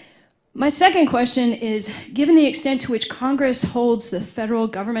 My second question is, given the extent to which Congress holds the federal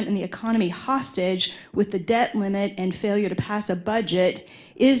government and the economy hostage with the debt limit and failure to pass a budget,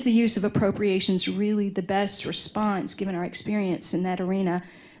 is the use of appropriations really the best response, given our experience in that arena,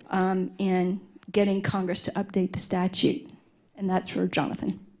 in getting Congress to update the statute? And that's for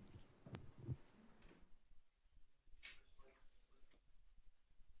Jonathan.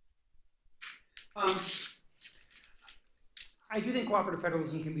 I do think cooperative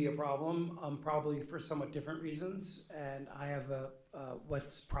federalism can be a problem, probably for somewhat different reasons. And I have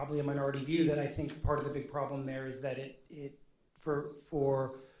what's probably a minority view that I think part of the big problem there is that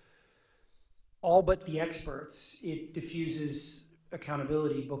for all but the experts, it diffuses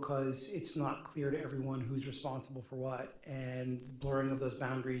accountability because it's not clear to everyone who's responsible for what, and blurring of those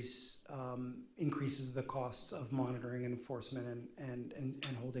boundaries increases the costs of monitoring and enforcement and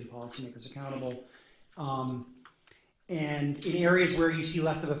holding policymakers accountable. And in areas where you see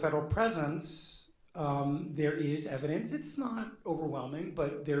less of a federal presence, there is evidence. It's not overwhelming,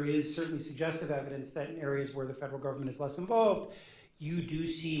 but there is certainly suggestive evidence that in areas where the federal government is less involved, you do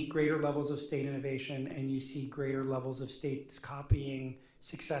see greater levels of state innovation and you see greater levels of states copying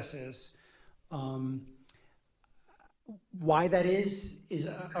successes. Why that is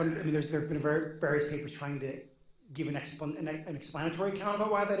I mean, there have been various papers trying to give an explanatory account about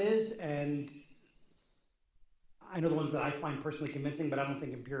why that is, and I know the ones that I find personally convincing, but I don't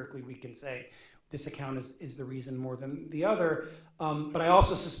think empirically we can say this account is the reason more than the other. But I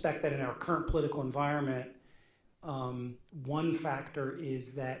also suspect that in our current political environment, one factor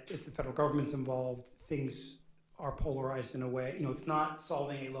is that if the federal government's involved, things are polarized in a way. You know, it's not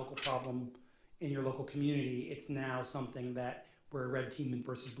solving a local problem in your local community. It's now something that where a red team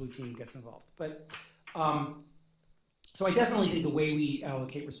versus blue team gets involved. But so I definitely think the way we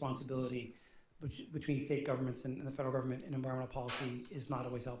allocate responsibility between state governments and the federal government in environmental policy is not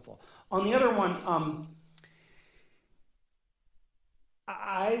always helpful. On the other one,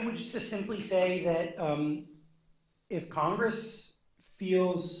 I would just simply say that if Congress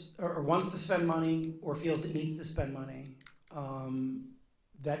feels or wants to spend money or feels it needs to spend money,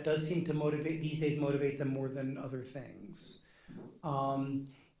 that does seem to motivate them more than other things. And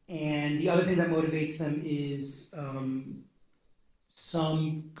the other thing that motivates them is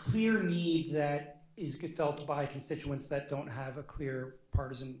some clear need that is felt by constituents that don't have a clear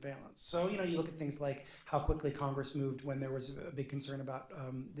partisan valence. So, you know, you look at things like how quickly Congress moved when there was a big concern about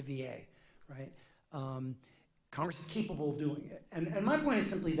the VA, right? Congress is capable of doing it. And my point is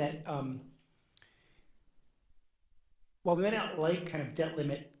simply that while we may not like kind of debt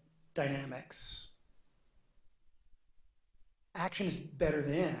limit dynamics, action is better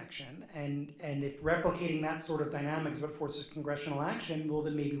than inaction, and if replicating that sort of dynamic is what forces congressional action, well,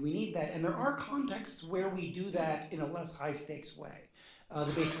 then maybe we need that. And there are contexts where we do that in a less high-stakes way.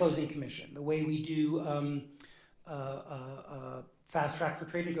 The Base Closing Commission, the way we do fast track for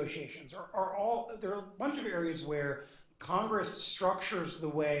trade negotiations, there are a bunch of areas where Congress structures the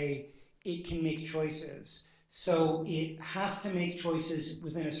way it can make choices. So it has to make choices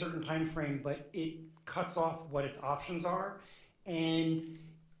within a certain time frame, but it cuts off what its options are. And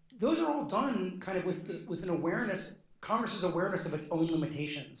those are all done kind of with an awareness, Congress's awareness of its own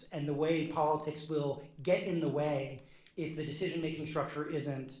limitations and the way politics will get in the way if the decision-making structure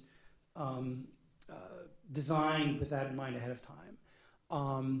isn't designed with that in mind ahead of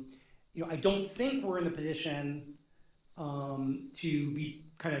time. You know, I don't think we're in the position to be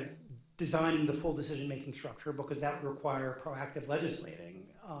kind of designing the full decision-making structure because that would require proactive legislating.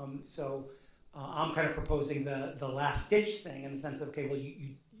 I'm kind of proposing the last-ditch thing in the sense of, okay, well,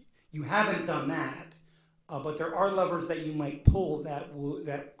 you haven't done that, but there are levers that you might pull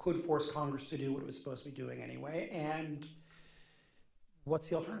that could force Congress to do what it was supposed to be doing anyway, and what's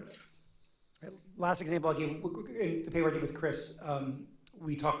the alternative? Right? Last example I'll give, in the paper I did with Chris,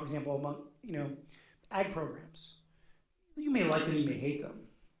 we talked, for example, about, you know, ag programs. You may like them, you may hate them.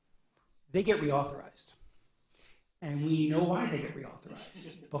 They get reauthorized. And we know why they get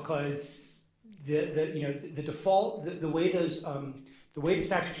reauthorized, because the default, the way the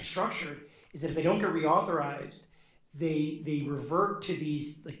statutes are structured is that if they don't get reauthorized, they revert to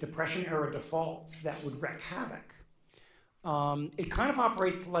these like Depression era defaults that would wreak havoc. It kind of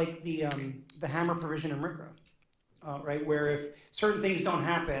operates like the hammer provision in RCRA, right? Where if certain things don't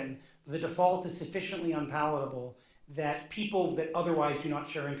happen, the default is sufficiently unpalatable that people that otherwise do not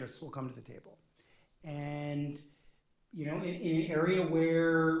share interests will come to the table. And, you know, in an area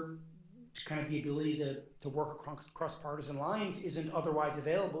where kind of the ability to work across partisan lines isn't otherwise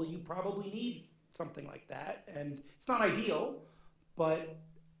available, you probably need something like that. And it's not ideal, but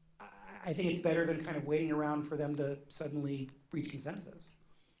I think it's better than kind of waiting around for them to suddenly reach consensus.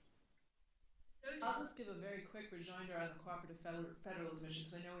 I'll just give a very quick rejoinder on the cooperative federalism issue,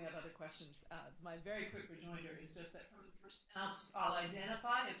 because I know we have other questions. My very quick rejoinder is just that from the I'll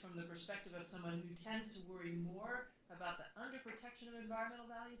identify is from the perspective of someone who tends to worry more about the underprotection of environmental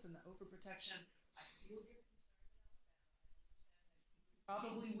values and the overprotection. I feel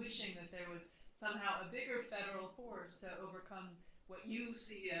probably wishing that there was somehow a bigger federal force to overcome what you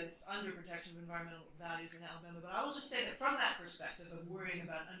see as underprotection of environmental values in Alabama. But I will just say that from that perspective of worrying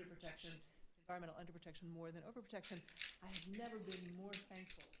about underprotection, environmental underprotection more than overprotection, I have never been more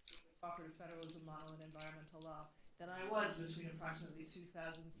thankful for the cooperative federalism model in environmental law than I was between approximately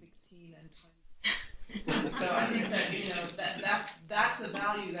 2016 and 20. So I think that, you know, that's a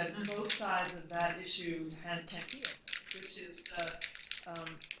value that both sides of that issue can feel, which is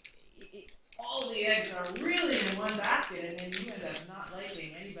all the eggs are really in one basket, and then you end up not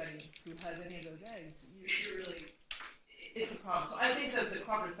liking anybody who has any of those eggs. You really, it's a problem. So I think that the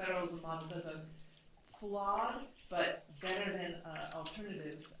cooperative federalism model does a flawed but better than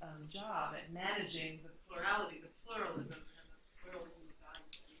alternative job at managing the plurality, the pluralism, and the pluralism of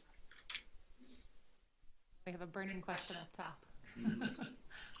values. We have a burning question up top.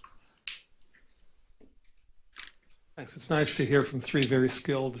 Thanks. It's nice to hear from three very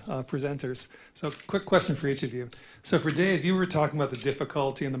skilled presenters. So quick question for each of you. So for Dave, you were talking about the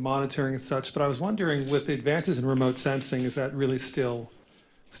difficulty and the monitoring and such, but I was wondering, with the advances in remote sensing, is that really still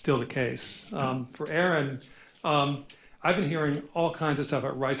the case? For Erin, I've been hearing all kinds of stuff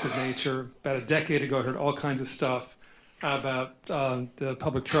about rights of nature. About a decade ago, I heard all kinds of stuff about the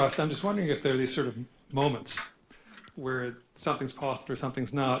public trust. I'm just wondering if there are these sort of moments where something's possible or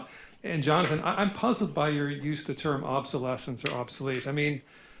something's not. And Jonathan, I'm puzzled by your use of the term obsolescence or obsolete. I mean,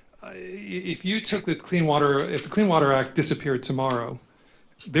 if you took if the Clean Water Act disappeared tomorrow,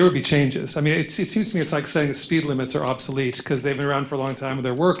 there would be changes. I mean, it seems to me it's like saying the speed limits are obsolete because they've been around for a long time and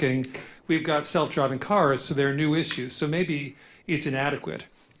they're working. We've got self-driving cars, so there are new issues. So maybe it's inadequate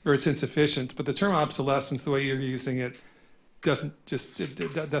or it's insufficient. But the term obsolescence, the way you're using it, doesn't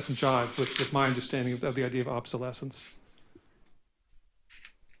jive with my understanding of the idea of obsolescence.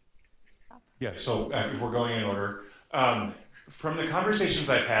 Yeah, so if we're going in order, from the conversations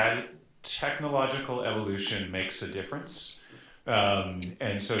I've had, technological evolution makes a difference.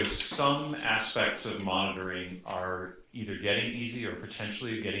 And so some aspects of monitoring are either getting easy or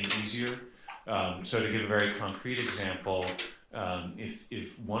potentially getting easier. So to give a very concrete example,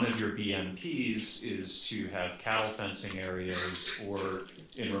 if one of your BMPs is to have cattle fencing areas or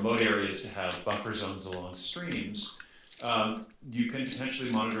in remote areas to have buffer zones along streams, you can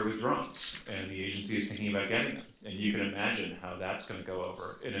potentially monitor with drones, and the agency is thinking about getting them. And you can imagine how that's going to go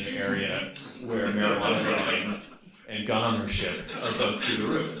over in an area where marijuana growing and gun ownership are both through the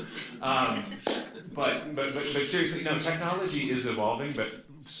roof. But seriously, no, technology is evolving, but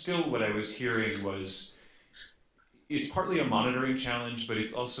still what I was hearing was it's partly a monitoring challenge, but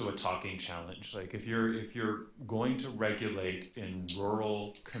it's also a talking challenge. Like if you're going to regulate in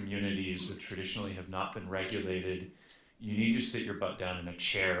rural communities that traditionally have not been regulated, you need to sit your butt down in a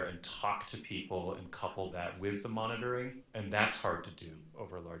chair and talk to people and couple that with the monitoring, and that's hard to do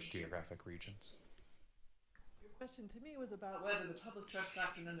over large geographic regions. Your question to me was about whether the public trust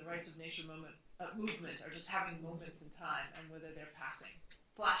doctrine and the rights of nature movement are just having moments in time and whether they're passing.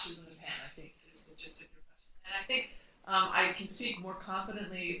 Flashes in the pan, I think, is the gist of your question. And I think I can speak more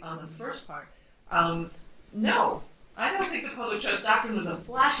confidently on the first part. No, I don't think the public trust doctrine was a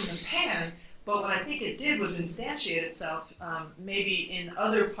flash in the pan. But what I think it did was instantiate itself maybe in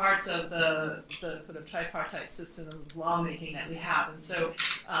other parts of the sort of tripartite system of lawmaking that we have. And so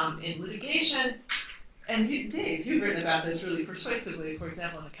in litigation, and Dave, you've written about this really persuasively, for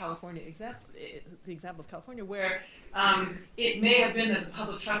example, in the California example, the example of California, where it may have been that the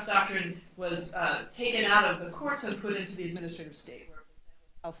public trust doctrine was taken out of the courts and put into the administrative state. Where, for example,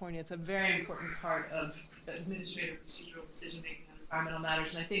 in California, it's a very important part of administrative procedural decision-making environmental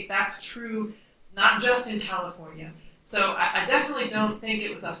matters, and I think that's true not just in California. So I definitely don't think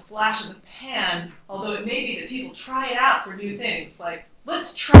it was a flash in the pan, although it may be that people try it out for new things, like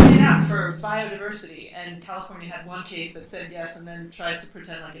let's try it out for biodiversity, and California had one case that said yes and then tries to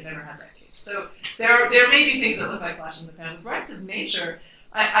pretend like it never had that case. So there may be things that look like flash in the pan. With rights of nature,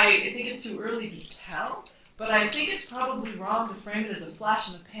 I think it's too early to tell, But I think it's probably wrong to frame it as a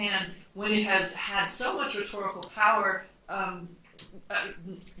flash in the pan when it has had so much rhetorical power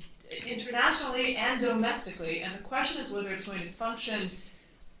internationally and domestically. And the question is whether it's going to function,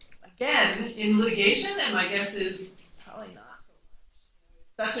 again, in litigation, and my guess is probably not.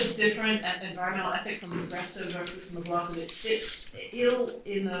 Such a different environmental ethic from the rest of our system of law that it fits ill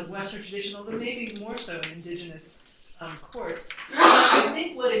in the Western tradition, although maybe more so in indigenous courts. I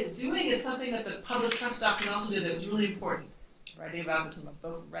think what it's doing is something that the public trust doctrine also did that was really important. I'm writing about this in the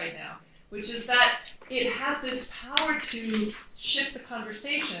book right now, which is that it has this power to shift the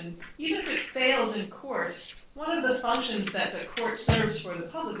conversation, even if it fails in court. One of the functions that the court serves for the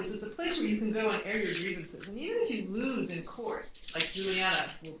public is it's a place where you can go and air your grievances. And even if you lose in court, like Juliana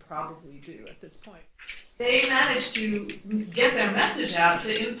will probably do at this point, they manage to get their message out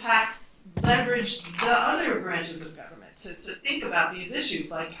to impact, leverage the other branches of government to think about these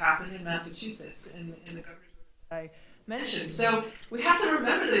issues, like happened in Massachusetts in the government I mentioned. So we have to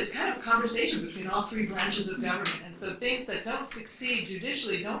remember that it's kind of a conversation between all three branches of government. And so things that don't succeed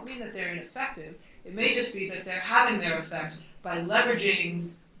judicially don't mean that they're ineffective. It may just be that they're having their effect by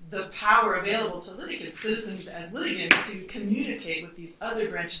leveraging the power available to litigants, citizens as litigants, to communicate with these other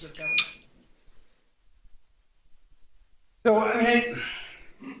branches of government. So, I mean,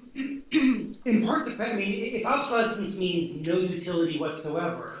 in part, if obsolescence means no utility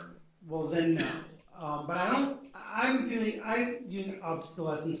whatsoever, well then no. But I view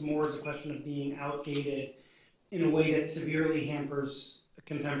obsolescence more as a question of being outdated in a way that severely hampers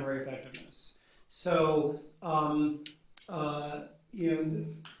contemporary effectiveness. So,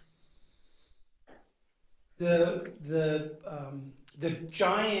 the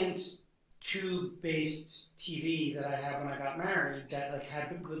giant tube-based TV that I had when I got married,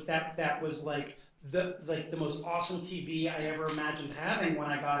 that was like the most awesome TV I ever imagined having when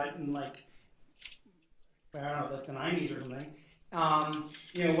I got it in like I don't know, like the 90s or something.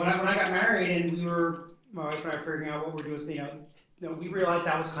 When I got married and my wife and I were figuring out what we're doing, we realized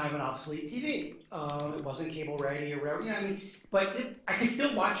that was kind of an obsolete TV. It wasn't cable ready or whatever. But I could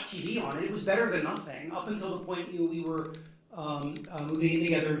still watch TV on it. It was better than nothing up until the point we were moving in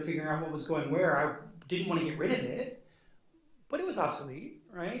together and figuring out what was going where. I didn't want to get rid of it, but it was obsolete,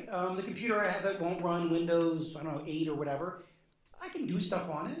 right? The computer I have that won't run Windows, 8 or whatever, I can do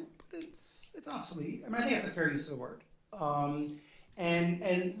stuff on it, but it's obsolete. I think that's a fair use of the word.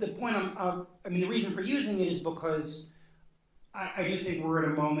 And the point the reason for using it is because I do think we're at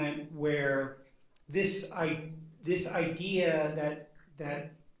a moment where this idea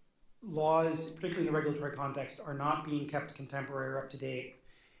that laws, particularly in the regulatory context, are not being kept contemporary or up to date,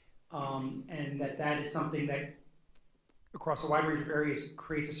 and that is something that across a wide range of areas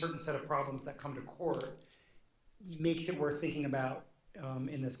creates a certain set of problems that come to court, makes it worth thinking about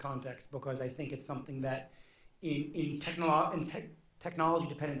in this context, because I think it's something that in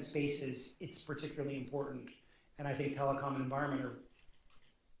technology-dependent spaces, it's particularly important. And I think telecom and environment are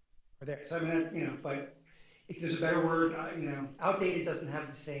there. So but if there's a better word, outdated doesn't have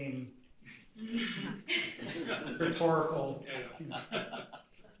the same rhetorical.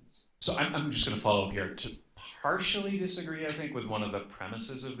 So I'm just going to follow up here to partially disagree, I think, with one of the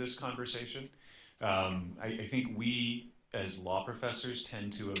premises of this conversation. I think we, as law professors,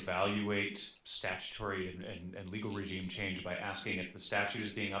 tend to evaluate statutory and legal regime change by asking if the statute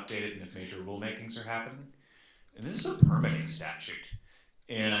is being updated and if major rulemakings are happening. And this is a permitting statute.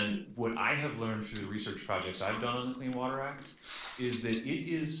 And what I have learned through the research projects I've done on the Clean Water Act is that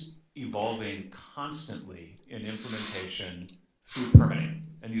it is evolving constantly in implementation through permitting.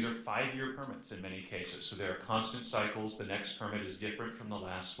 And these are 5-year permits in many cases. So there are constant cycles. The next permit is different from the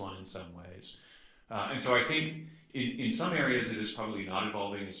last one in some ways. And so I think in some areas it is probably not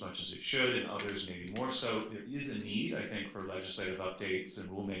evolving as much as it should, in others maybe more so. There is a need, I think, for legislative updates and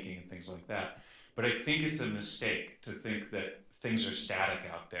rulemaking and things like that. But I think it's a mistake to think that things are static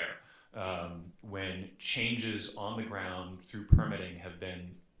out there when changes on the ground through permitting have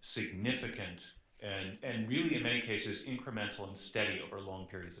been significant and really in many cases incremental and steady over long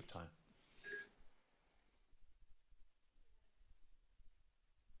periods of time.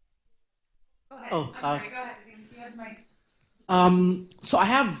 Go ahead. Oh, I'm sorry, go ahead. You have the mic. So I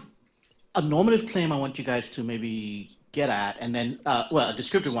have a normative claim I want you guys to maybe get at, and then, a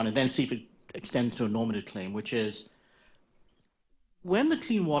descriptive one, and then see if it extends to a normative claim, which is when the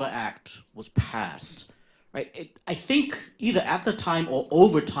Clean Water Act was passed, right? I think either at the time or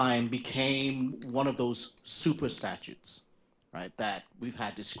over time became one of those super statutes, right? That we've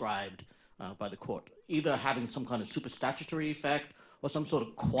had described by the court, either having some kind of super statutory effect or some sort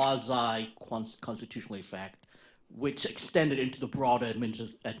of quasi-constitutional effect, which extended into the broader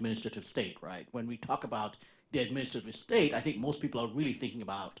administrative state, right? When we talk about the administrative state, I think most people are really thinking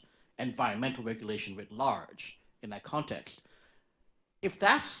about environmental regulation writ large in that context. If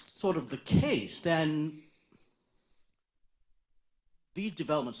that's sort of the case, then these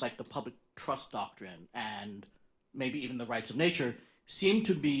developments like the public trust doctrine and maybe even the rights of nature seem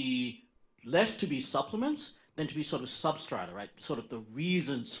to be less to be supplements than to be sort of substrata, right? Sort of the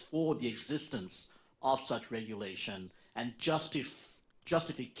reasons for the existence of such regulation and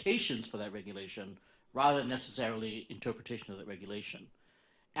justifications for that regulation rather than necessarily interpretation of that regulation.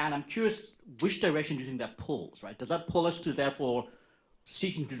 And I'm curious, which direction do you think that pulls, right? Does that pull us to therefore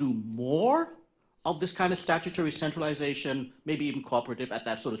seeking to do more of this kind of statutory centralization, maybe even cooperative at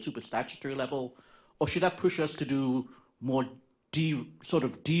that sort of super statutory level? Or should that push us to do more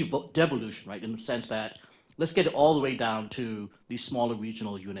devolution, right? In the sense that let's get it all the way down to these smaller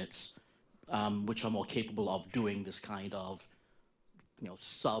regional units, which are more capable of doing this kind of,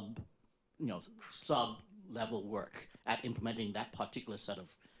 sub-level work at implementing that particular set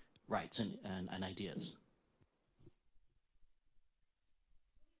of rights and ideas.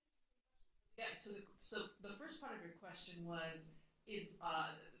 Yeah, so the first part of your question was, is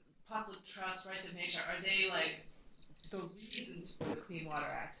public trust, rights of nature, are they like the reasons for the Clean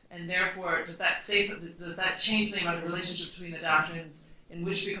Water Act? And therefore, does that say something, does that change something about the relationship between the doctrines and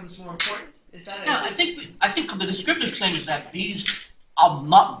which becomes more important? Is that I think the descriptive claim is that these are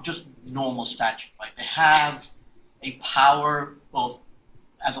not just normal statutes, right? They have a power both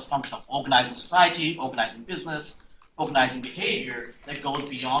as a function of organizing society, organizing business, organizing behavior that goes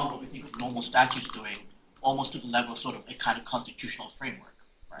beyond what we think of normal statutes doing, almost to the level of sort of a kind of constitutional framework,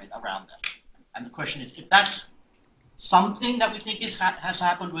 right, around them. And the question is, if that's something that we think has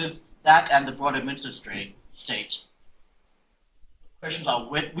happened with that and the broader administrative state, the questions are,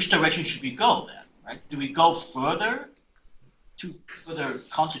 which direction should we go then, right? Do we go further to further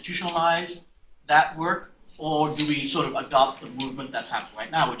constitutionalize that work, or do we sort of adopt the movement that's happening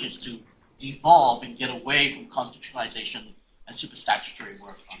right now, which is to devolve and get away from constitutionalization and superstatutory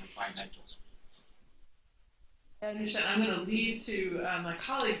work on environmental issues? I understand. I'm going to leave to my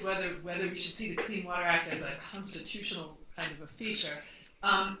colleagues whether we should see the Clean Water Act as a constitutional kind of a feature.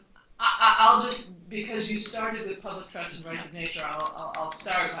 I'll just, because you started with public trust and rights of nature, I'll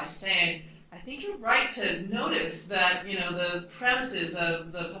start by saying I think you're right to notice that the premises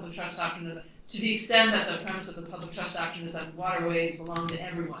of the public trust doctrine, to the extent that the premise of the public trust doctrine is that waterways belong to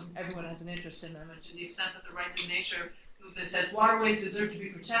everyone has an interest in them, and to the extent that the rights of nature movement says waterways deserve to be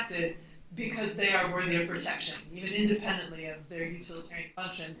protected because they are worthy of protection, even independently of their utilitarian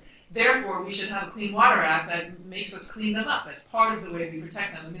functions. Therefore, we should have a Clean Water Act that makes us clean them up as part of the way we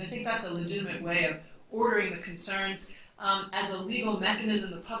protect them. I mean, I think that's a legitimate way of ordering the concerns. As a legal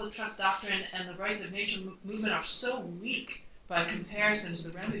mechanism, the public trust doctrine and the rights of nature movement are so weak by comparison to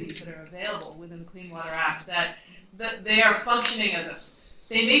the remedies that are available within the Clean Water Act that they are functioning as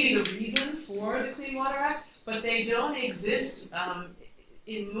they may be the reason for the Clean Water Act, but they don't exist,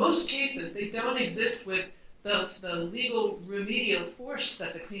 in most cases, they don't exist with the legal remedial force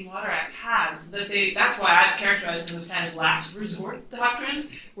that the Clean Water Act has. That's why I've characterized them as kind of last resort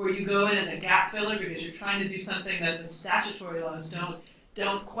doctrines, where you go in as a gap filler because you're trying to do something that the statutory laws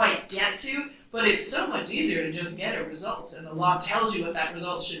don't quite get to. But it's so much easier to just get a result, and the law tells you what that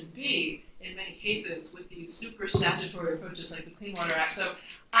result should be in many cases with these super statutory approaches like the Clean Water Act. So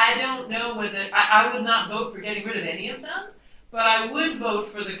I don't know whether I would not vote for getting rid of any of them, but I would vote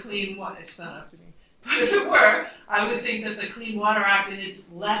for the Clean Water. It's not up to me. But if it were, I would think that the Clean Water Act in its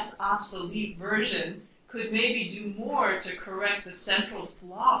less obsolete version could maybe do more to correct the central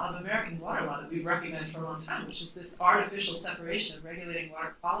flaw of American water law that we've recognized for a long time, which is this artificial separation of regulating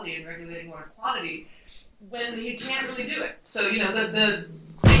water quality and regulating water quantity when you can't really do it. So, the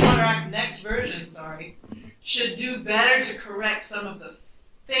Clean Water Act next version, should do better to correct some of the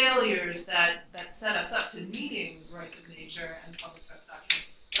failures that set us up to needing rights of nature and public trust doctrine.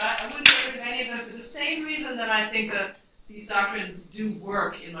 But I wouldn't get rid of any of them for the same reason that I think that these doctrines do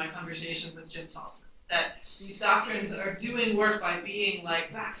work in my conversation with Jim Salzman. That these doctrines are doing work by being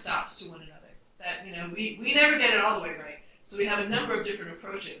like backstops to one another. That, we never get it all the way right. So we have a number of different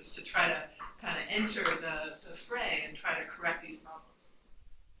approaches to try to kind of enter the fray and try to correct these problems.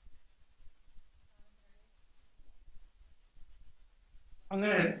 I'm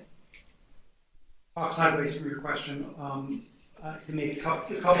going to talk sideways from your question to make a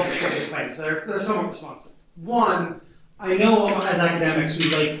couple of short claims. They're somewhat responsive. One, I know as academics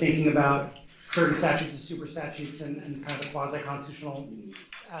we like thinking about certain statutes as super statutes and kind of the quasi-constitutional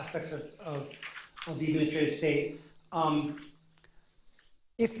aspects of the administrative state.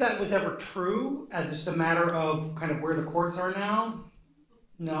 If that was ever true, as just a matter of kind of where the courts are now,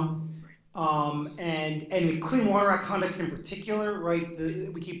 no. And the Clean Water Act context in particular, right?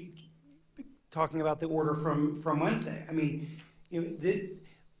 We keep talking about the order from Wednesday. I mean,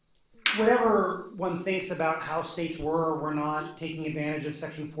 whatever one thinks about how states were or were not taking advantage of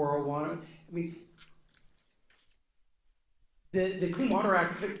Section 401, I mean, the Clean Water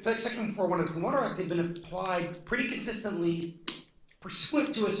Act, Section 401 of the Clean Water Act had been applied pretty consistently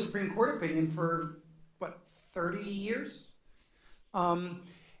pursuant to a Supreme Court opinion for, what, 30 years?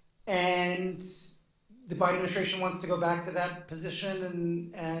 And the Biden administration wants to go back to that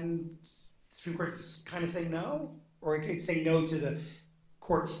position, and the Supreme Court's kind of saying no, or it could say no to the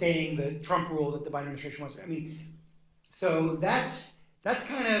court staying the Trump rule that the Biden administration wants to. I mean, so that's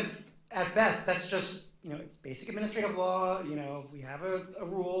kind of, at best, that's just, it's basic administrative law. We have a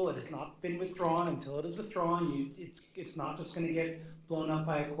rule. It has not been withdrawn. Until it is withdrawn, it's not just going to get blown up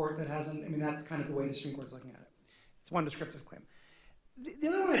by a court that hasn't. I mean, that's kind of the way the Supreme Court's looking at it. It's one descriptive claim. The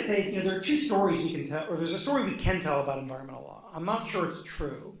other one I'd say is, there are two stories we can tell, or there's a story we can tell about environmental law. I'm not sure it's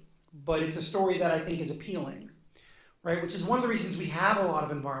true, but it's a story that I think is appealing, right? Which is one of the reasons we have a lot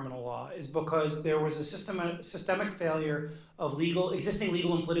of environmental law, is because there was a systemic failure of existing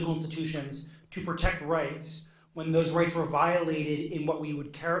legal and political institutions to protect rights when those rights were violated in what we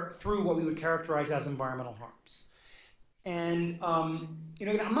would characterize as environmental harms. And I'm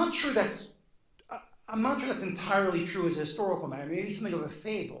not sure that's entirely true as a historical matter. Maybe something of a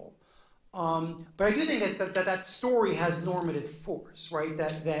fable, but I do think that story has normative force, right?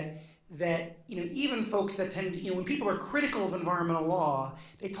 That even folks that tend to, when people are critical of environmental law,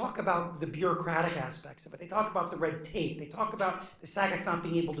 they talk about the bureaucratic aspects of it. They talk about the red tape. They talk about the SAGAs not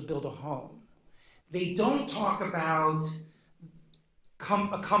being able to build a home. They don't talk about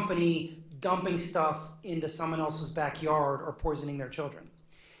a company dumping stuff into someone else's backyard or poisoning their children.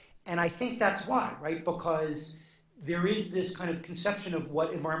 And I think that's why, right? Because there is this kind of conception of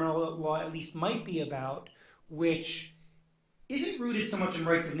what environmental law at least might be about, which isn't rooted so much in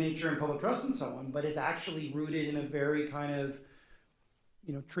rights of nature and public trust and so on, but is actually rooted in a very kind of,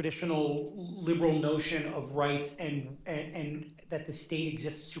 traditional liberal notion of rights and that the state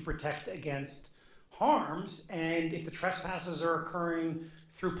exists to protect against harms. And if the trespasses are occurring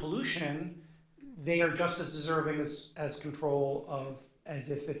through pollution, they are just as deserving as control of, as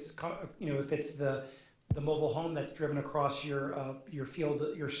if it's, if it's the mobile home that's driven across your field,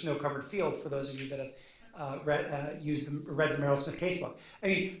 your snow-covered field, for those of you that have read the Meryl Smith casebook. I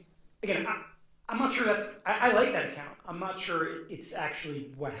mean, again, I'm not sure I like that account. I'm not sure it's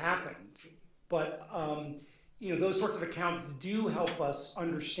actually what happened, but those sorts of accounts do help us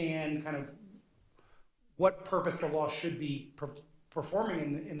understand kind of what purpose the law should be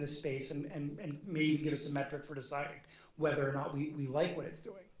performing in this space, and maybe give us a metric for deciding whether or not we like what it's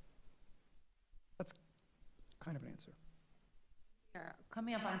doing. That's kind of an answer. We're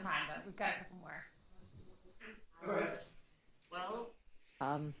coming up on time, but we've got a couple more. Go ahead. Well,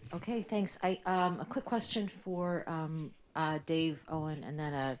 okay, thanks. A quick question for Dave, Owen, and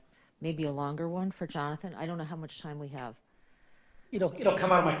then maybe a longer one for Jonathan. I don't know how much time we have. It'll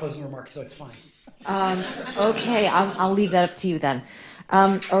come out of my closing remarks, so it's fine. Okay, I'll leave that up to you then.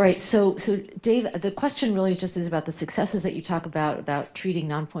 All right, so Dave, the question really just is about the successes that you talk about treating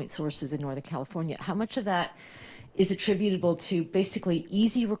non-point sources in Northern California. How much of that is attributable to basically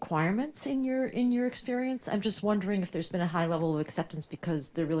easy requirements in your experience? I'm just wondering if there's been a high level of acceptance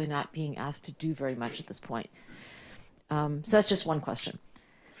because they're really not being asked to do very much at this point. So that's just one question.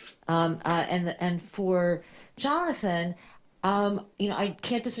 And for Jonathan, I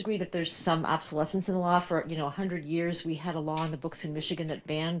can't disagree that there's some obsolescence in the law. For 100 years, we had a law in the books in Michigan that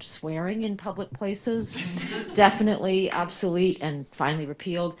banned swearing in public places. Definitely obsolete and finally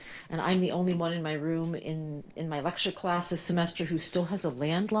repealed. And I'm the only one in my room in my lecture class this semester who still has a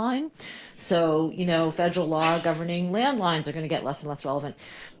landline. So federal law governing landlines are going to get less and less relevant.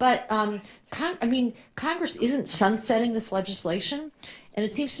 But Congress isn't sunsetting this legislation, and it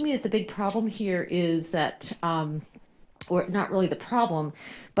seems to me that the big problem here is that. Or not really the problem,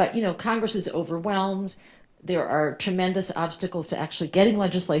 but Congress is overwhelmed. There are tremendous obstacles to actually getting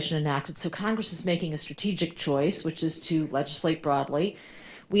legislation enacted. So Congress is making a strategic choice, which is to legislate broadly.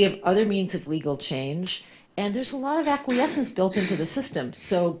 We have other means of legal change, and there's a lot of acquiescence built into the system.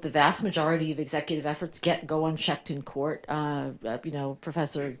 So the vast majority of executive efforts go unchecked in court.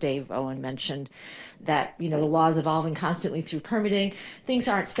 Professor Dave Owen mentioned that the law is evolving constantly through permitting. Things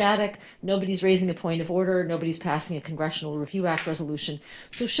aren't static. Nobody's raising a point of order. Nobody's passing a Congressional Review Act resolution.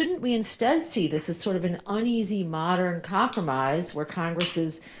 So shouldn't we instead see this as sort of an uneasy modern compromise where Congress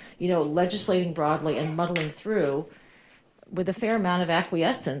is legislating broadly and muddling through, with a fair amount of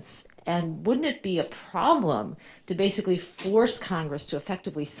acquiescence. And wouldn't it be a problem to basically force Congress to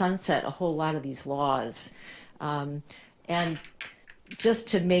effectively sunset a whole lot of these laws? And just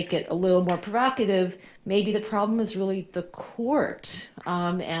to make it a little more provocative, maybe the problem is really the court,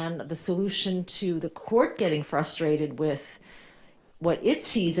 and the solution to the court getting frustrated with what it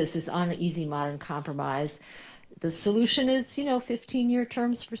sees as this uneasy modern compromise. The solution is, 15-year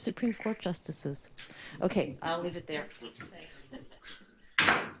terms for Supreme Court justices. Okay, I'll leave it there. Thanks.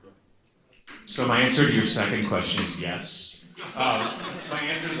 So my answer to your second question is yes. My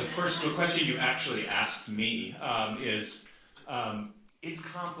answer to the question you actually asked me is, it's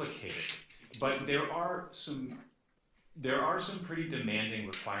complicated, but there are some pretty demanding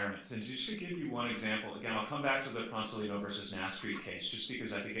requirements. And just to give you one example, again, I'll come back to the Consolino versus Nastri case, just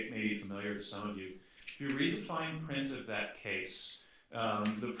because I think it may be familiar to some of you. If you read the fine print of that case,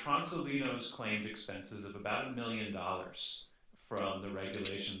 the Consolinos claimed expenses of about $1 million from the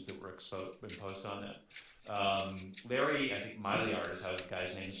regulations that were imposed on them. Larry, I think Maillard is how the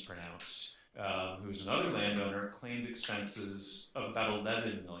guy's name is pronounced, who's another landowner, claimed expenses of about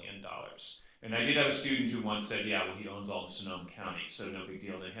 $11 million. And I did have a student who once said, yeah, well, he owns all of Sonoma County, so no big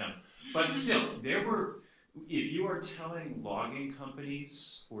deal to him. But still, if you are telling logging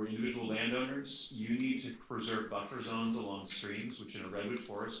companies or individual landowners, you need to preserve buffer zones along streams, which in a redwood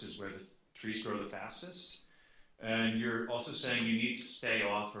forest is where the trees grow the fastest, and you're also saying you need to stay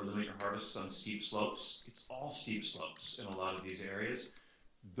off or limit your harvests on steep slopes. It's all steep slopes in a lot of these areas.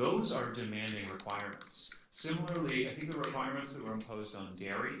 Those are demanding requirements. Similarly, I think the requirements that were imposed on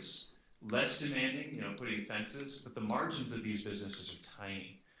dairies, less demanding, putting fences, but the margins of these businesses are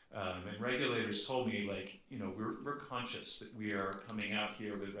tiny. And regulators told me, we're conscious that we are coming out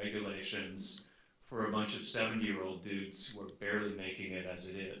here with regulations for a bunch of 70-year-old dudes who are barely making it as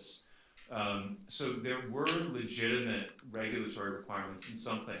it is. So there were legitimate regulatory requirements in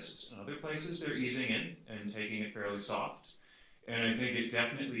some places. In other places, they're easing in and taking it fairly soft. And I think it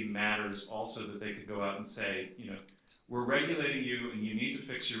definitely matters also that they could go out and say, we're regulating you and you need to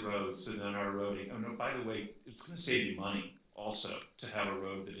fix your roads so they're not eroding. Oh no, by the way, it's going to save you money also to have a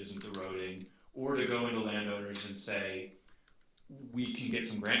road that isn't eroding, or to go into landowners and say, we can get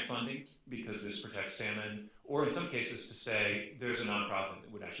some grant funding because this protects salmon, or in some cases to say, there's a nonprofit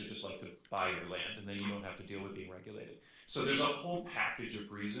that would actually just like to buy your land and then you don't have to deal with being regulated. So there's a whole package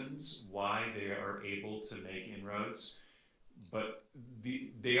of reasons why they are able to make inroads, but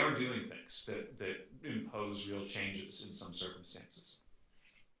they are doing things that impose real changes in some circumstances.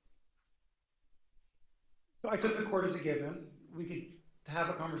 So I took the court as a given. We could have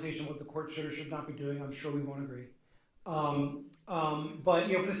a conversation what the court should or should not be doing. I'm sure we won't agree. But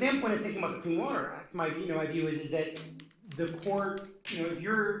from the standpoint of thinking about the Clean Water Act, my view is that the court, if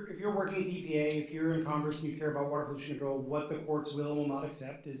you're working at the EPA, if you're in Congress and you care about water pollution control, what the courts will and will not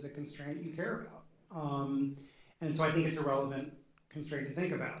accept is a constraint you care about. And so I think it's a relevant constraint to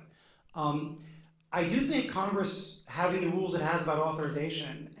think about. I do think Congress, having the rules it has about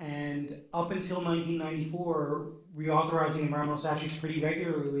authorization, and up until 1994, reauthorizing environmental statutes pretty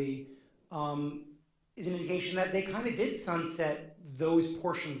regularly, is an indication that they kind of did sunset those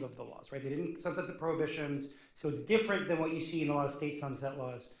portions of the laws, right? They didn't sunset the prohibitions, so it's different than what you see in a lot of state sunset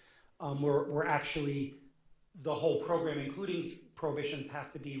laws, where actually the whole program, including prohibitions,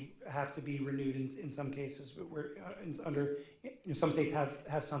 have to be renewed in some cases. Where under some states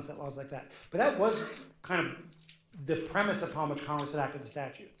have sunset laws like that. But that was kind of the premise upon which Congress enacted the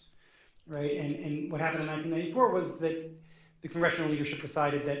statutes, right? And what happened in 1994 was that the congressional leadership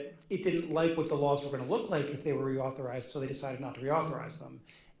decided that it didn't like what the laws were going to look like if they were reauthorized, so they decided not to reauthorize them.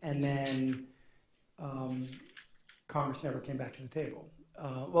 And then Congress never came back to the table.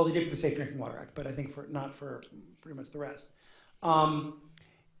 Well, they did for the Safe Drinking Water Act, but I think not for pretty much the rest.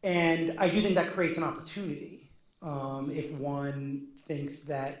 And I do think that creates an opportunity if one thinks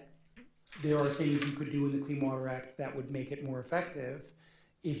that there are things you could do in the Clean Water Act that would make it more effective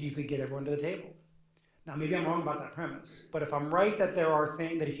if you could get everyone to the table. Now, maybe I'm wrong about that premise, but if I'm right that there are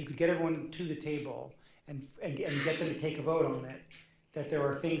things that if you could get everyone to the table and get them to take a vote on it, that there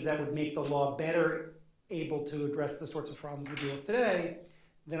are things that would make the law better able to address the sorts of problems we deal with today,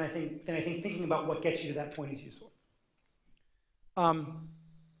 then I think thinking about what gets you to that point is useful.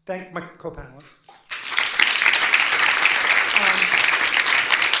 Thank my co-panelists.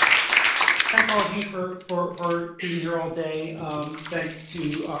 Thank all of you for being here all day. Thanks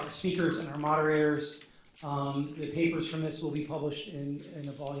to our speakers and our moderators. The papers from this will be published in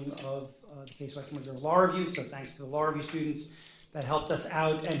a volume of the Case Western Reserve Law Review, so thanks to the Law Review students that helped us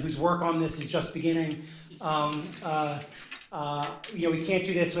out and whose work on this is just beginning. We can't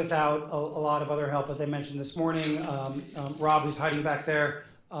do this without a lot of other help, as I mentioned this morning. Rob, who's hiding back there,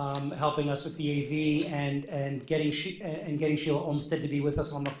 helping us with the AV and getting Sheila Olmsted to be with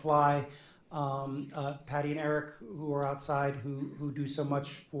us on the fly. Patty and Eric, who are outside, who do so much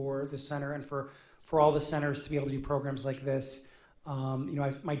for the center and for all the centers to be able to do programs like this.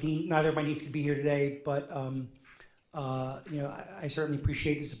 My dean, neither of my deans could be here today, but I certainly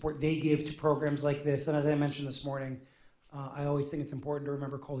appreciate the support they give to programs like this. And as I mentioned this morning, I always think it's important to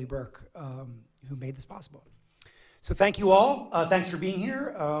remember Burke, who made this possible. So thank you all. Thanks for being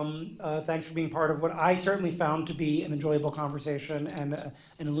here. Thanks for being part of what I certainly found to be an enjoyable conversation and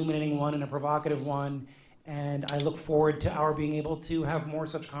an illuminating one and a provocative one. And I look forward to our being able to have more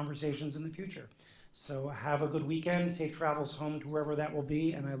such conversations in the future. So have a good weekend, safe travels home to wherever that will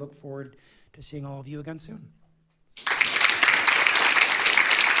be, and I look forward to seeing all of you again soon.